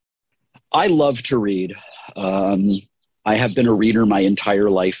narration? I love to read. I have been a reader my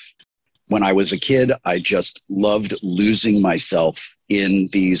entire life. When I was a kid, I just loved losing myself in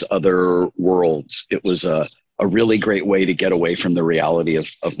these other worlds. It was a really great way to get away from the reality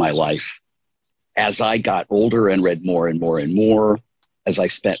of my life. As I got older and read more and more and more, as I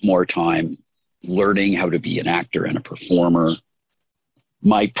spent more time learning how to be an actor and a performer,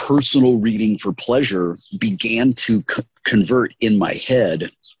 my personal reading for pleasure began to convert in my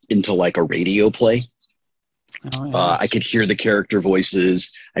head into like a radio play. Oh, yeah. I could hear the character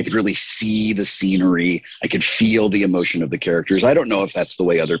voices. I could really see the scenery. I could feel the emotion of the characters. I don't know if that's the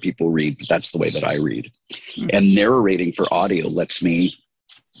way other people read, but that's the way that I read. And narrating for audio lets me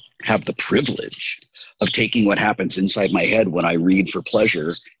have the privilege of taking what happens inside my head when I read for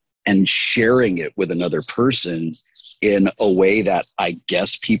pleasure and sharing it with another person in a way that I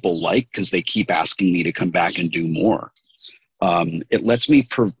guess people like because they keep asking me to come back and do more. It lets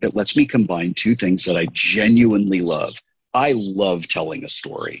me combine two things that I genuinely love. I love telling a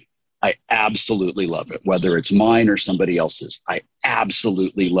story. I absolutely love it, whether it's mine or somebody else's. I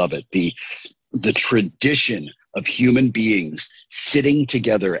absolutely love it. The tradition of human beings sitting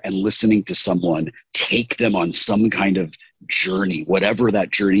together and listening to someone take them on some kind of journey, whatever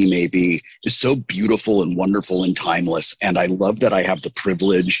that journey may be, is so beautiful and wonderful and timeless. And I love that I have the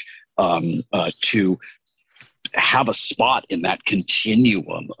privilege to have a spot in that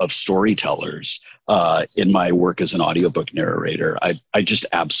continuum of storytellers in my work as an audiobook narrator. I just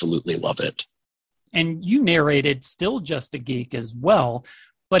absolutely love it. And you narrated Still Just a Geek as well.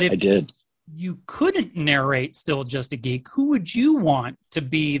 But if I did. You couldn't narrate Still Just a Geek, who would you want to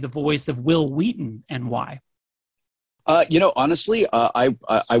be the voice of Will Wheaton and why? Honestly,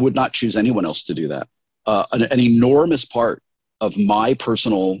 I would not choose anyone else to do that. An enormous part of my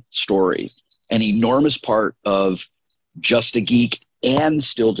personal story, an enormous part of Just a Geek and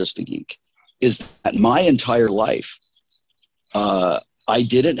Still Just a Geek is that my entire life, I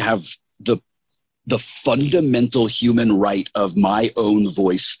didn't have the fundamental human right of my own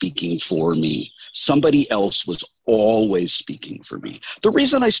voice speaking for me. Somebody else was always speaking for me. The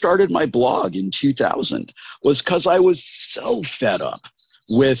reason I started my blog in 2000 was because I was so fed up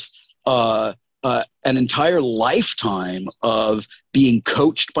with an entire lifetime of being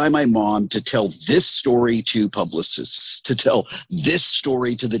coached by my mom to tell this story to publicists, to tell this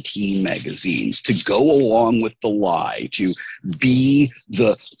story to the teen magazines, to go along with the lie, to be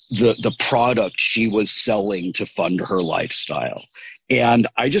the product she was selling to fund her lifestyle. And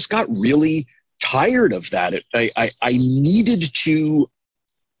I just got really tired of that. I needed to,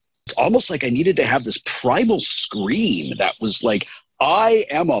 it's almost like I needed to have this primal scream that was like, I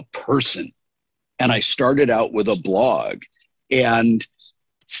am a person. And I started out with a blog, and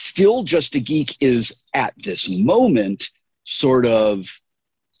Still Just a Geek is at this moment sort of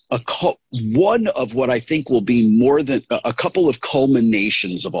one of what I think will be more than a couple of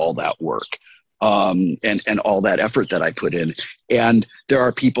culminations of all that work and all that effort that I put in. And there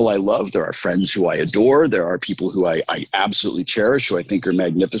are people I love. There are friends who I adore. There are people who I absolutely cherish, who I think are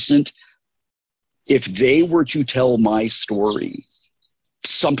magnificent. If they were to tell my story,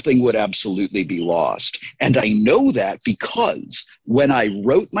 something would absolutely be lost. And I know that because when I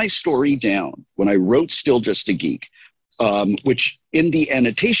wrote my story down, when I wrote Still Just a Geek, which in the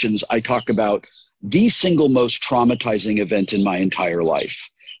annotations, I talk about the single most traumatizing event in my entire life.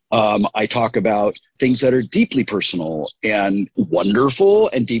 I talk about things that are deeply personal and wonderful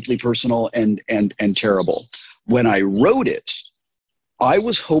and deeply personal and terrible. When I wrote it, I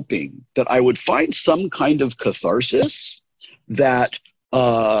was hoping that I would find some kind of catharsis that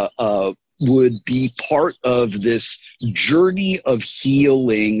would be part of this journey of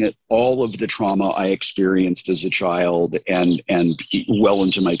healing all of the trauma I experienced as a child and well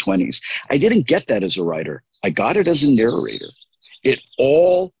into my 20s. I didn't get that as a writer. I got it as a narrator. It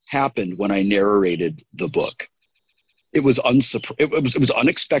all happened when I narrated the book. It was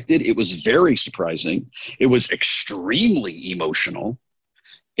unexpected. It was very surprising. It was extremely emotional,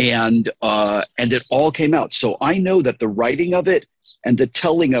 and it all came out. So I know that the writing of it and the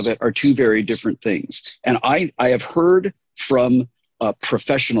telling of it are two very different things. And I have heard from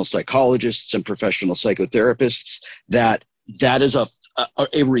professional psychologists and professional psychotherapists that that is a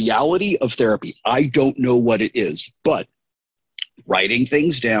reality of therapy. I don't know what it is, but writing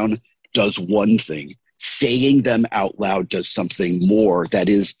things down does one thing. Saying them out loud does something more that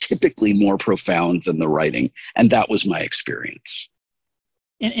is typically more profound than the writing. And that was my experience.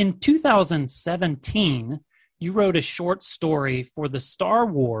 In 2017, you wrote a short story for the Star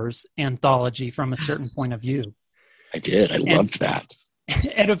Wars anthology From a Certain Point of View. I did. I loved that.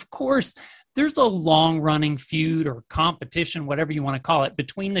 And of course, there's a long-running feud or competition, whatever you want to call it,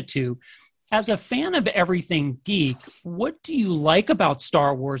 between the two. As a fan of Everything Geek, what do you like about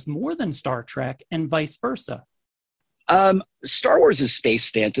Star Wars more than Star Trek and vice versa? Star Wars is space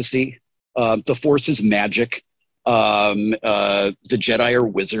fantasy. The Force is magic. The Jedi are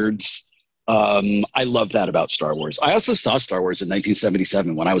wizards. I love that about Star Wars. I also saw Star Wars in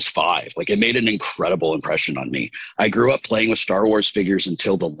 1977 when I was 5. Like, it made an incredible impression on me. I grew up playing with Star Wars figures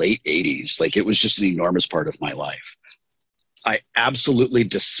until the late 80s. Like, it was just an enormous part of my life. I absolutely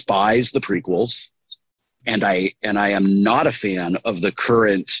despise the prequels, and I am not a fan of the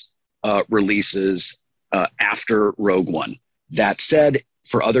current releases after Rogue One. That said,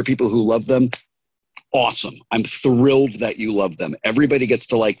 for other people who love them, awesome. I'm thrilled that you love them. Everybody gets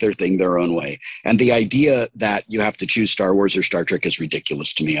to like their thing their own way. And the idea that you have to choose Star Wars or Star Trek is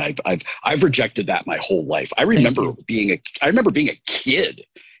ridiculous to me. I've rejected that my whole life. I remember being a kid,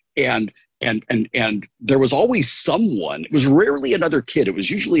 and there was always someone. It was rarely another kid. It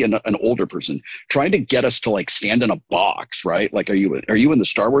was usually an older person trying to get us to like stand in a box, right? Like, are you in the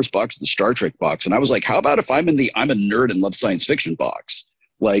Star Wars box, the Star Trek box? And I was like, how about if I'm a nerd and love science fiction box?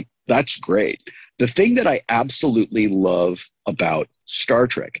 Like, that's great. The thing that I absolutely love about Star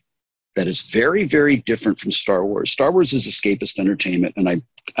Trek that is very, very different from Star Wars. Star Wars is escapist entertainment, and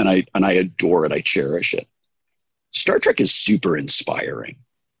I adore it. I cherish it. Star Trek is super inspiring.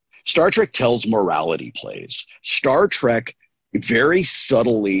 Star Trek tells morality plays. Star Trek very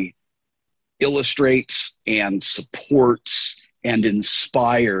subtly illustrates and supports and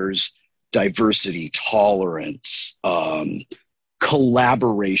inspires diversity, tolerance,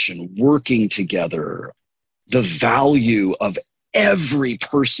 collaboration, working together, the value of every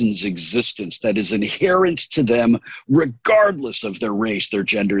person's existence that is inherent to them, regardless of their race, their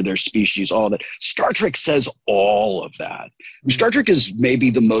gender, their species, all that. Star Trek says all of that. Star Trek is maybe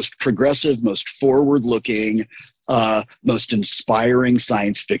the most progressive, most forward-looking, most inspiring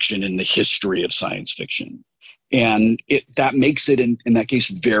science fiction in the history of science fiction. And that makes it, in that case,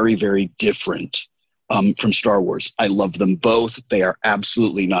 very, very different from Star Wars. I love them both. They are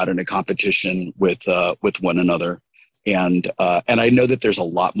absolutely not in a competition with one another. And I know that there's a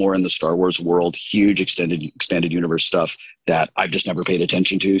lot more in the Star Wars world, huge expanded universe stuff that I've just never paid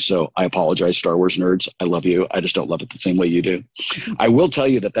attention to. So I apologize, Star Wars nerds. I love you. I just don't love it the same way you do. I will tell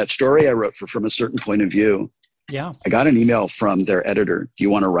you that story I wrote From a Certain Point of View. Yeah. I got an email from their editor. Do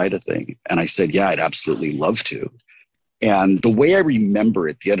you want to write a thing? And I said, yeah, I'd absolutely love to. And the way I remember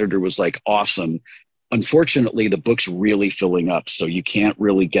it, the editor was like, awesome. Unfortunately, the book's really filling up. So you can't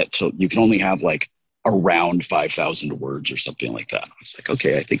really you can only have like around 5,000 words or something like that. I was like,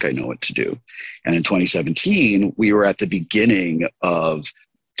 okay, I think I know what to do. And in 2017, we were at the beginning of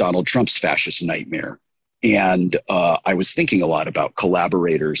Donald Trump's fascist nightmare. And I was thinking a lot about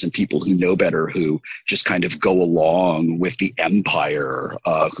collaborators and people who know better, who just kind of go along with the empire,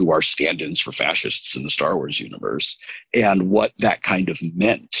 who are stand-ins for fascists in the Star Wars universe, and what that kind of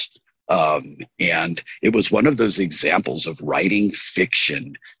meant. And it was one of those examples of writing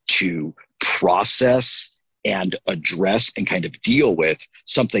fiction to process and address and kind of deal with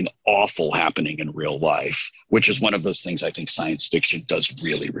something awful happening in real life, which is one of those things I think science fiction does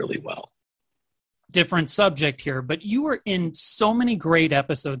really, really well. Different subject here, but you were in so many great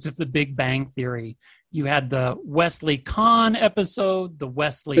episodes of The Big Bang Theory. You had the Wesley Kahn episode, the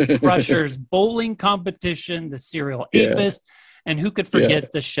Wesley Crushers bowling competition, the serial apist, and who could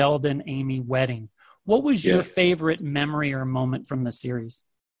forget the Sheldon Amy wedding? What was your favorite memory or moment from the series?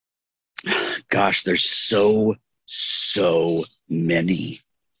 Gosh, there's so many.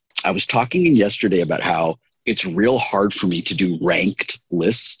 I was talking yesterday about how it's real hard for me to do ranked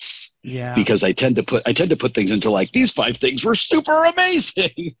lists. Yeah. Because I tend to put things into like, these 5 things were super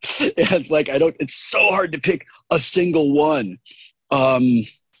amazing. And like, it's so hard to pick a single one.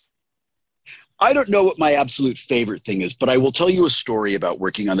 I don't know what my absolute favorite thing is, but I will tell you a story about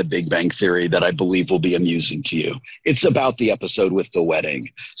working on The Big Bang Theory that I believe will be amusing to you. It's about the episode with the wedding.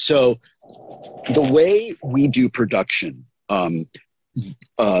 So the way we do production,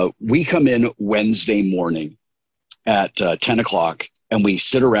 we come in Wednesday morning at 10 o'clock, and we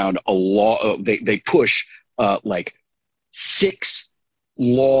sit around they push like 6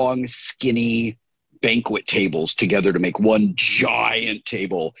 long, skinny banquet tables together to make one giant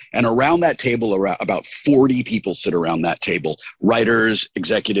table. And around that table, about 40 people sit around that table. Writers,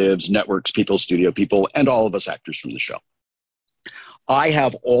 executives, networks people, studio people, and all of us actors from the show. I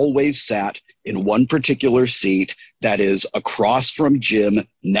have always sat in one particular seat that is across from Jim,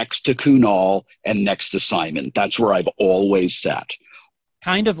 next to Kunal, and next to Simon. That's where I've always sat.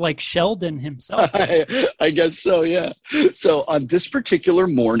 Kind of like Sheldon himself. I guess so, yeah. So on this particular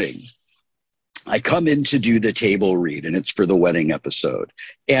morning, I come in to do the table read, and it's for the wedding episode.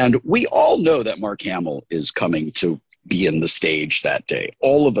 And we all know that Mark Hamill is coming to be in the stage that day.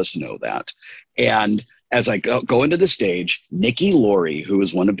 All of us know that. And as I go into the stage, Nikki Laurie, who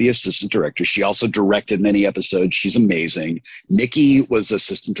is one of the assistant directors, she also directed many episodes. She's amazing. Nikki was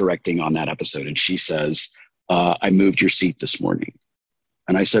assistant directing on that episode, and she says, I moved your seat this morning.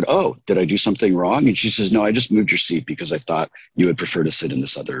 And I said, oh, did I do something wrong? And she says, no, I just moved your seat because I thought you would prefer to sit in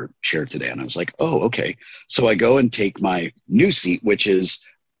this other chair today. And I was like, oh, okay. So I go and take my new seat, which is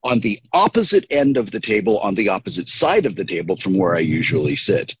on the opposite end of the table, on the opposite side of the table from where I usually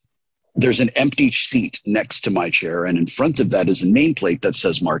sit. There's an empty seat next to my chair, and in front of that is a nameplate that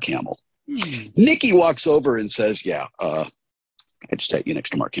says Mark Hamill. Nikki walks over and says, yeah, I just sat you next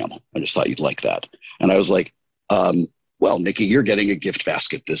to Mark Hamill. I just thought you'd like that. And I was like, well, Nikki, you're getting a gift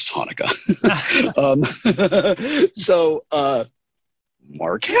basket this Hanukkah. So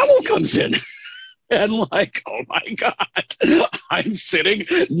Mark Hamill comes in. And like, oh my God, I'm sitting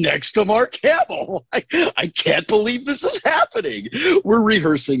next to Mark Hamill. I can't believe this is happening. We're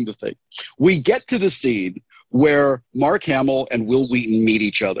rehearsing the thing. We get to the scene where Mark Hamill and Will Wheaton meet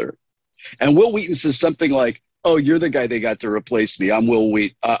each other. And Will Wheaton says something like, oh, you're the guy they got to replace me. I'm Will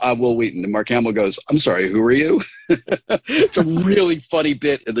Wheaton. And Mark Hamill goes, I'm sorry, who are you? It's a really funny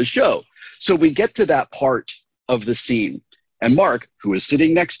bit in the show. So we get to that part of the scene. And Mark, who is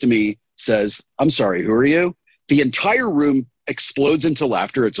sitting next to me, says, I'm sorry, who are you? The entire room explodes into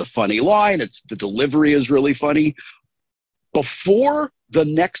laughter. It's a funny line. The delivery is really funny. Before the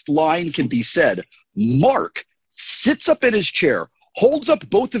next line can be said, Mark sits up in his chair, holds up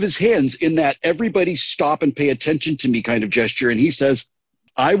both of his hands in that everybody stop and pay attention to me kind of gesture. And he says,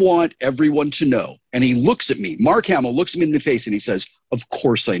 I want everyone to know. And he looks at me. Mark Hamill looks me in the face and he says, of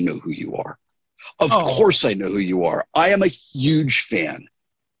course I know who you are. Of course I know who you are. I am a huge fan.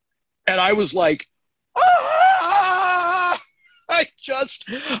 And I was like,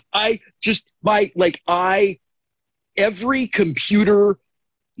 every computer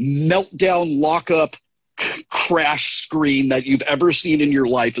meltdown lockup crash screen that you've ever seen in your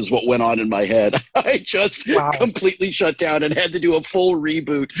life is what went on in my head. I just completely shut down and had to do a full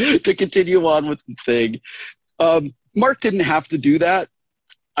reboot to continue on with the thing. Mark didn't have to do that.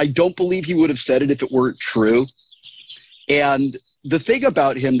 I don't believe he would have said it if it weren't true. And the thing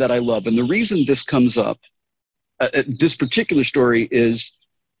about him that I love, and the reason this comes up, this particular story is,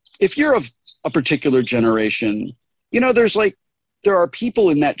 if you're of a particular generation, you know, there are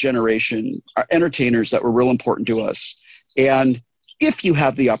people in that generation, entertainers that were real important to us. And if you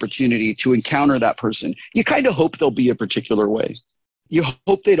have the opportunity to encounter that person, you kind of hope they'll be a particular way. You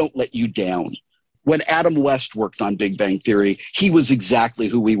hope they don't let you down. When Adam West worked on Big Bang Theory, he was exactly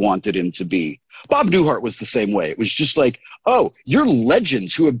who we wanted him to be. Bob Newhart was the same way. It was just like, oh, you're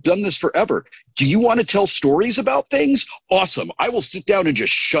legends who have done this forever. Do you want to tell stories about things? Awesome. I will sit down and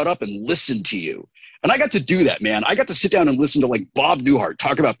just shut up and listen to you. And I got to do that, man. I got to sit down and listen to like Bob Newhart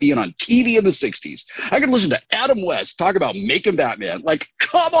talk about being on TV in the 60s. I could listen to Adam West talk about making Batman. Like,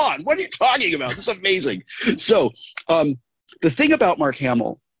 come on, what are you talking about? This is amazing. So the thing about Mark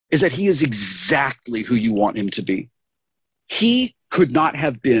Hamill is that he is exactly who you want him to be. He could not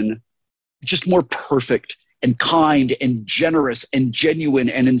have been just more perfect and kind and generous and genuine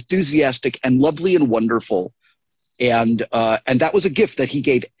and enthusiastic and lovely and wonderful. And that was a gift that he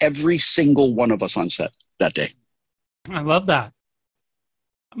gave every single one of us on set that day. I love that.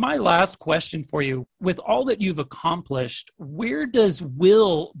 My last question for you, with all that you've accomplished, where does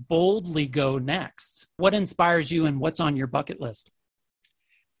Will boldly go next? What inspires you and what's on your bucket list?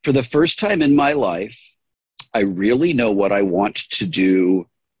 For the first time in my life, I really know what I want to do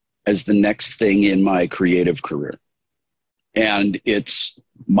as the next thing in my creative career. And it's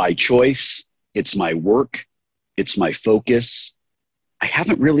my choice. It's my work. It's my focus. I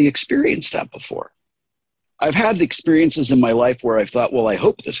haven't really experienced that before. I've had experiences in my life where I've thought, well, I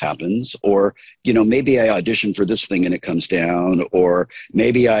hope this happens, or, you know, maybe I audition for this thing and it comes down, or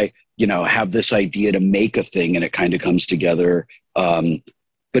maybe I, you know, have this idea to make a thing and it kind of comes together.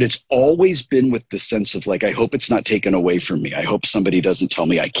 But it's always been with the sense of like, I hope it's not taken away from me. I hope somebody doesn't tell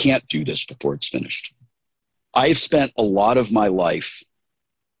me I can't do this before it's finished. I've spent a lot of my life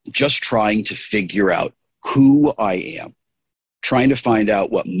just trying to figure out who I am, trying to find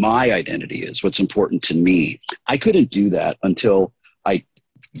out what my identity is, what's important to me. I couldn't do that until I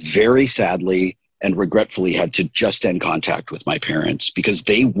very sadly and regretfully had to just end contact with my parents because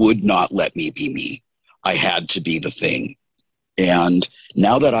they would not let me be me. I had to be the thing. And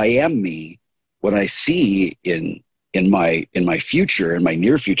now that I am me, what I see in my future, in my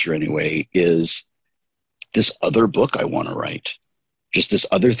near future anyway, is this other book I want to write. Just this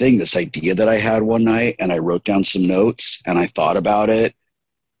other thing, this idea that I had one night, and I wrote down some notes and I thought about it.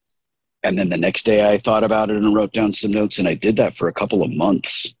 And then the next day I thought about it and wrote down some notes, and I did that for a couple of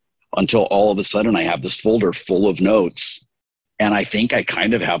months until all of a sudden I have this folder full of notes. And I think I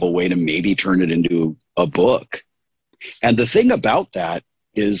kind of have a way to maybe turn it into a book. And the thing about that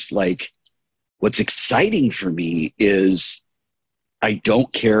is, like, what's exciting for me is I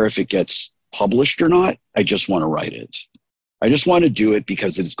don't care if it gets published or not. I just want to write it. I just want to do it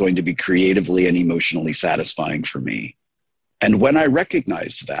because it's going to be creatively and emotionally satisfying for me. And when I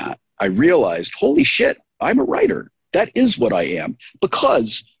recognized that, I realized, holy shit, I'm a writer. That is what I am.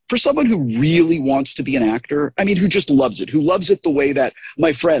 Because for someone who really wants to be an actor, I mean, who just loves it, who loves it the way that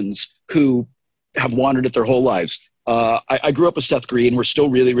my friends who have wanted it their whole lives. I grew up with Seth Green. We're still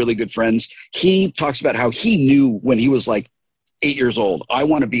really, really good friends. He talks about how he knew when he was like 8 years old, I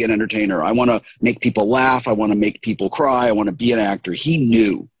want to be an entertainer. I want to make people laugh. I want to make people cry. I want to be an actor. He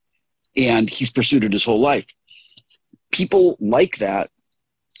knew, and he's pursued it his whole life. People like that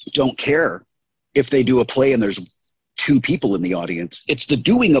don't care if they do a play and there's 2 people in the audience. It's the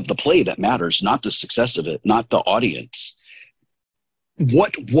doing of the play that matters, not the success of it, not the audience.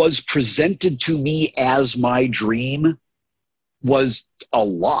 What was presented to me as my dream was a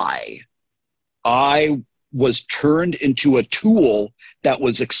lie. I was turned into a tool that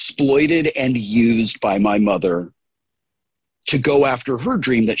was exploited and used by my mother to go after her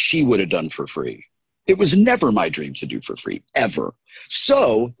dream that she would have done for free. It was never my dream to do for free, ever.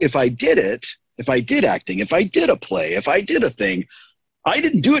 So if I did it, if I did acting, if I did a play, if I did a thing, I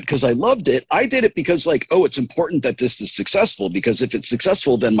didn't do it because I loved it. I did it because, like, oh, it's important that this is successful, because if it's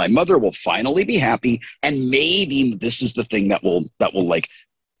successful, then my mother will finally be happy, and maybe this is the thing that will like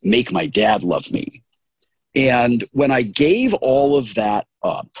make my dad love me. And when I gave all of that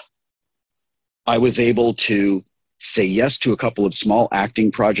up, I was able to say yes to a couple of small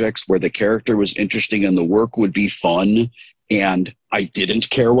acting projects where the character was interesting and the work would be fun, and I didn't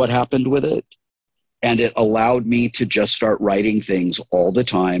care what happened with it. And it allowed me to just start writing things all the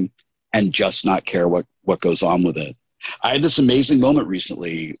time and just not care what goes on with it. I had this amazing moment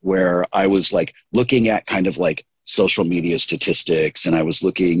recently where I was like looking at kind of like social media statistics, and I was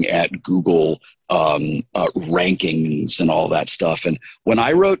looking at Google rankings and all that stuff. And when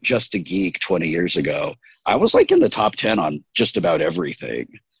I wrote Just a Geek 20 years ago, I was like in the top 10 on just about everything.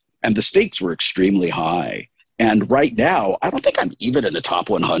 And the stakes were extremely high. And right now, I don't think I'm even in the top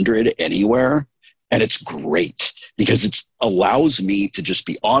 100 anywhere. And it's great because it allows me to just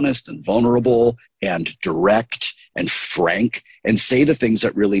be honest and vulnerable and direct and frank and say the things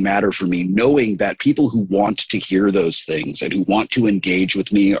that really matter for me, knowing that people who want to hear those things and who want to engage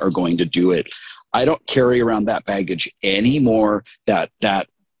with me are going to do it. I don't carry around that baggage anymore that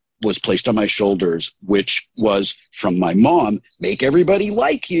was placed on my shoulders, which was from my mom, make everybody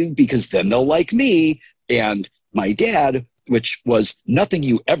like you because then they'll like me, and my dad, which was nothing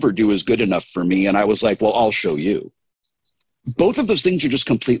you ever do is good enough for me. And I was like, well, I'll show you. Both of those things are just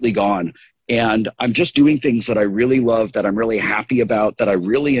completely gone. And I'm just doing things that I really love, that I'm really happy about, that I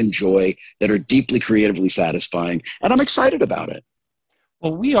really enjoy, that are deeply creatively satisfying. And I'm excited about it.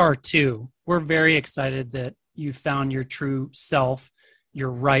 Well, we are too. We're very excited that you found your true self,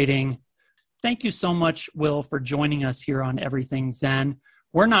 your writing. Thank you so much, Will, for joining us here on Everything Zen.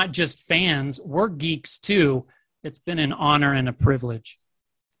 We're not just fans, we're geeks too. It's been an honor and a privilege.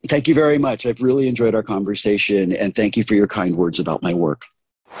 Thank you very much. I've really enjoyed our conversation, and thank you for your kind words about my work.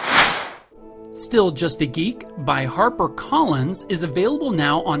 Still Just a Geek by HarperCollins is available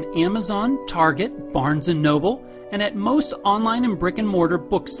now on Amazon, Target, Barnes & Noble, and at most online and brick-and-mortar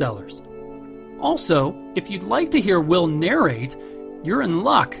booksellers. Also, if you'd like to hear Will narrate, you're in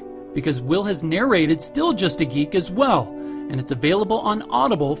luck, because Will has narrated Still Just a Geek as well, and it's available on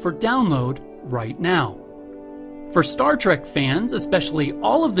Audible for download right now. For Star Trek fans, especially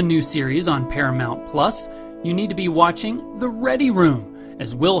all of the new series on Paramount Plus, you need to be watching The Ready Room,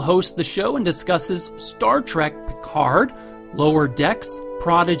 as Will hosts the show and discusses Star Trek Picard, Lower Decks,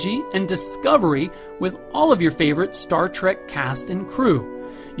 Prodigy, and Discovery with all of your favorite Star Trek cast and crew.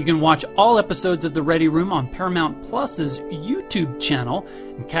 You can watch all episodes of The Ready Room on Paramount Plus's YouTube channel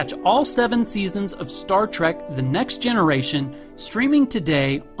and catch all 7 seasons of Star Trek The Next Generation streaming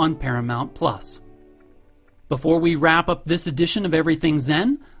today on Paramount Plus. Before we wrap up this edition of Everything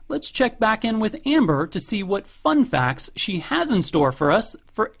Zen, let's check back in with Amber to see what fun facts she has in store for us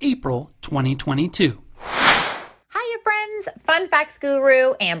for April 2022. Hiya friends, Fun Facts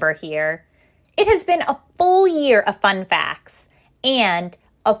Guru Amber here. It has been a full year of fun facts and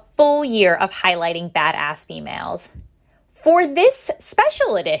a full year of highlighting badass females. For this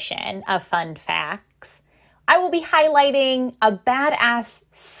special edition of Fun Facts, I will be highlighting a badass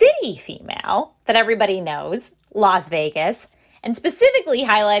city female that everybody knows, Las Vegas, and specifically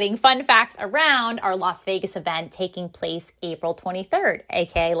highlighting fun facts around our Las Vegas event taking place April 23rd,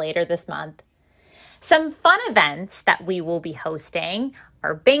 aka later this month. Some fun events that we will be hosting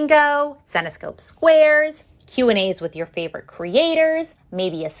are bingo, Zenescope squares, Q&As with your favorite creators,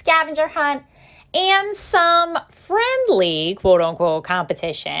 maybe a scavenger hunt, and some friendly, quote-unquote,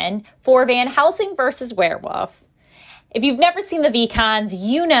 competition for Van Helsing versus Werewolf. If you've never seen the VCons,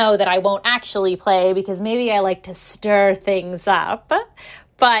 you know that I won't actually play because maybe I like to stir things up,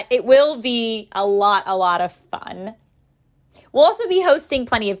 but it will be a lot of fun. We'll also be hosting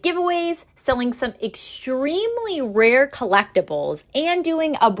plenty of giveaways, selling some extremely rare collectibles, and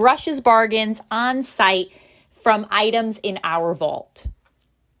doing a brushes bargains on site from items in our vault.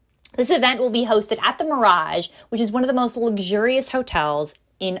 This event will be hosted at the Mirage, which is one of the most luxurious hotels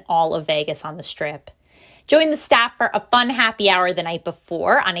in all of Vegas on the Strip. Join the staff for a fun happy hour the night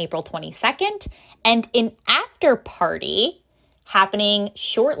before on April 22nd and an after party happening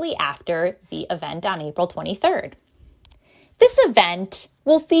shortly after the event on April 23rd. This event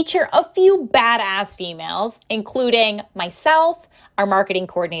will feature a few badass females, including myself, our marketing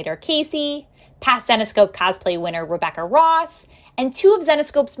coordinator, Casey, past Zenescope cosplay winner, Rebecca Ross, and 2 of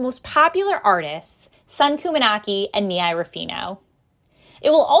Zenescope's most popular artists, Sun Kumanaki and Niai Rufino. It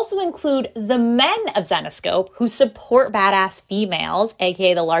will also include the men of Zenescope who support badass females,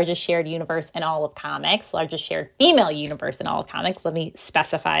 aka the largest shared universe in all of comics, largest shared female universe in all of comics, let me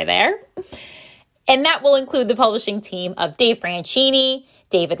specify there. And that will include the publishing team of Dave Franchini,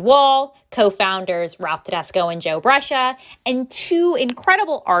 David Wall, co-founders Ralph Tedesco and Joe Brescia, and 2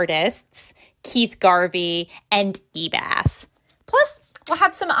 incredible artists, Keith Garvey and Ebass. Plus, we'll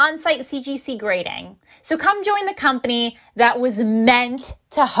have some on-site CGC grading. So come join the company that was meant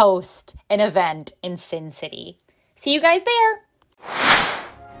to host an event in Sin City. See you guys there.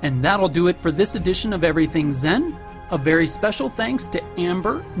 And that'll do it for this edition of Everything Zen. A very special thanks to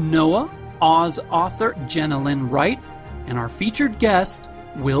Amber, Noah, Oz author Jenna Lyn Wright, and our featured guest,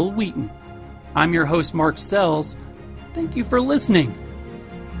 WIL WHEATON. I'm your host, Mark Sells. Thank you for listening.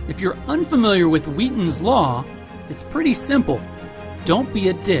 If you're unfamiliar with Wheaton's Law, it's pretty simple. Don't be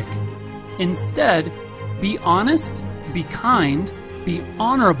a dick. Instead, be honest, be kind, be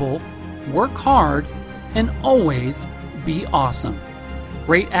honorable, work hard, and always be awesome.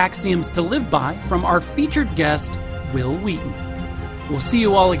 Great axioms to live by from our featured guest, WIL WHEATON. We'll see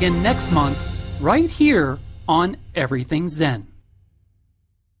you all again next month, right here on Everything Zen.